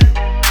booty,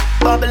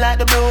 bubble like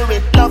the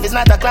brewery. Love is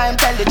not a crime,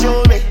 tell the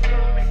jury.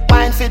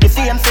 Wine for the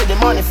fame, for the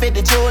money, for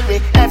the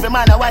jewelry. Every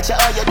man I watch you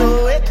how you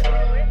do it.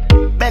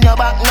 Bend your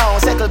back now,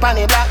 settle pan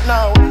the black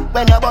now.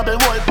 When your bubble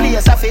whole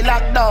place I feel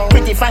locked down.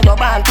 Pretty find your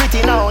band,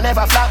 pretty now,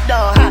 never flop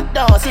down. Hot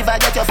down, see if I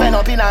get your friend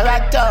up in a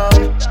rack down.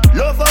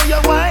 Love how you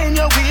wine,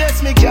 your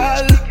waist, me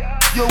girl.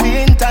 You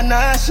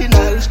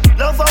international.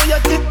 Love how you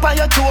tip on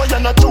your toe, you're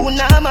not too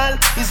normal.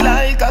 It's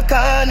like a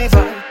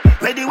carnival.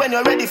 Ready when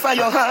you're ready for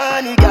your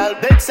honey, girl.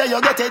 Bet say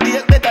you get a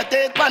date, better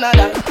take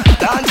Panadol.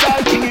 Dance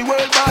all king,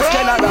 world boss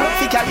general.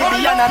 Fi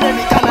Caribbean,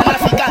 American and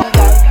African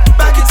girl.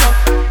 Back it up,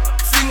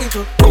 fling it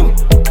up, boom.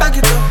 Back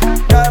it up,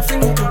 yeah,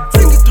 fling it up,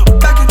 back it up,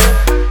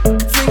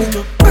 fling it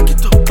up, back it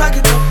up,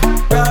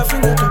 yeah,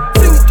 fling it up,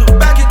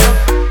 back it up,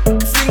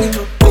 fling it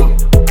up, boom,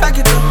 back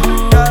it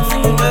up, yeah,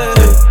 fling it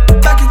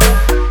up, back it up,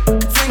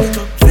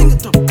 fling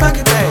it up, back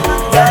it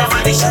up, yeah.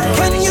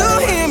 Can you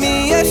hear me?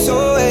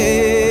 SOS,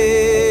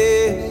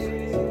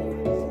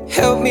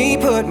 help me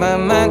put my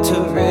mind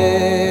to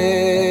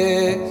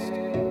rest.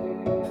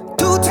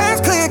 2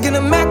 times click and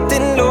I'm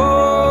acting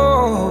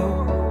low.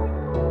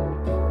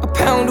 A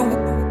pound of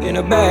in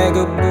a bag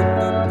of.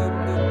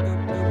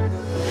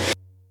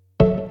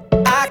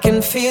 I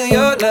can feel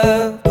your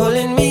love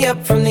pulling me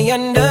up from the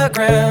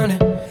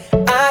underground.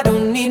 I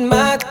don't need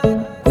my.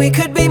 We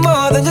could be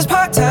more than just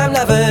part-time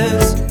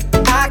lovers.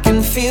 I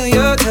can feel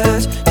your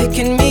touch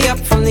picking me up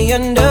from the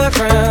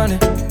underground.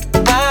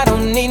 I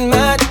don't need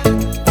my.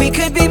 We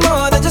could be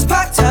more than just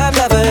part-time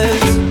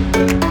lovers.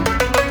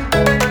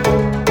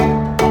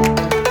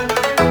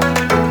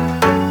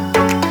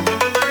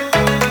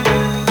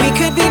 We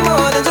could be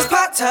more than just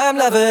part-time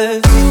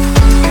lovers.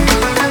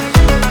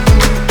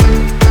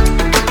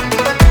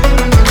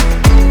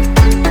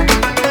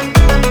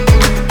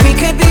 We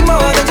could be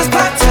more than just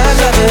part-time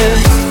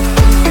lovers.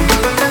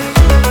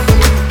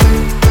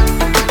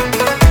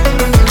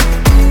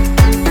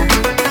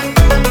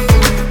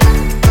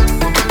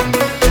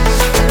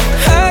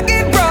 I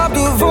get robbed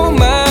of all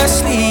my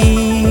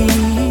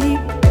sleep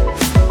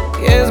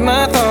as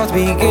my thoughts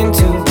begin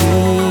to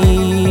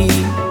bleed.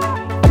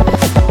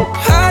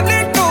 I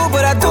let go,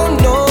 but I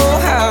don't know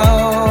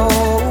how.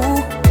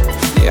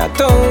 Yeah, I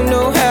don't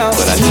know how,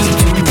 but I need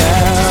you now.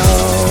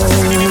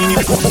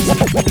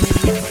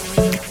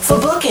 For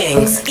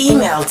bookings,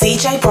 email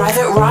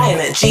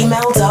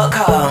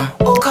djprivateryan@gmail.com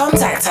or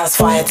contact us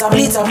via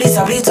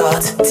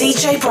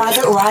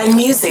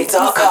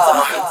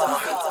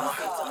www.djprivateryanmusic.com.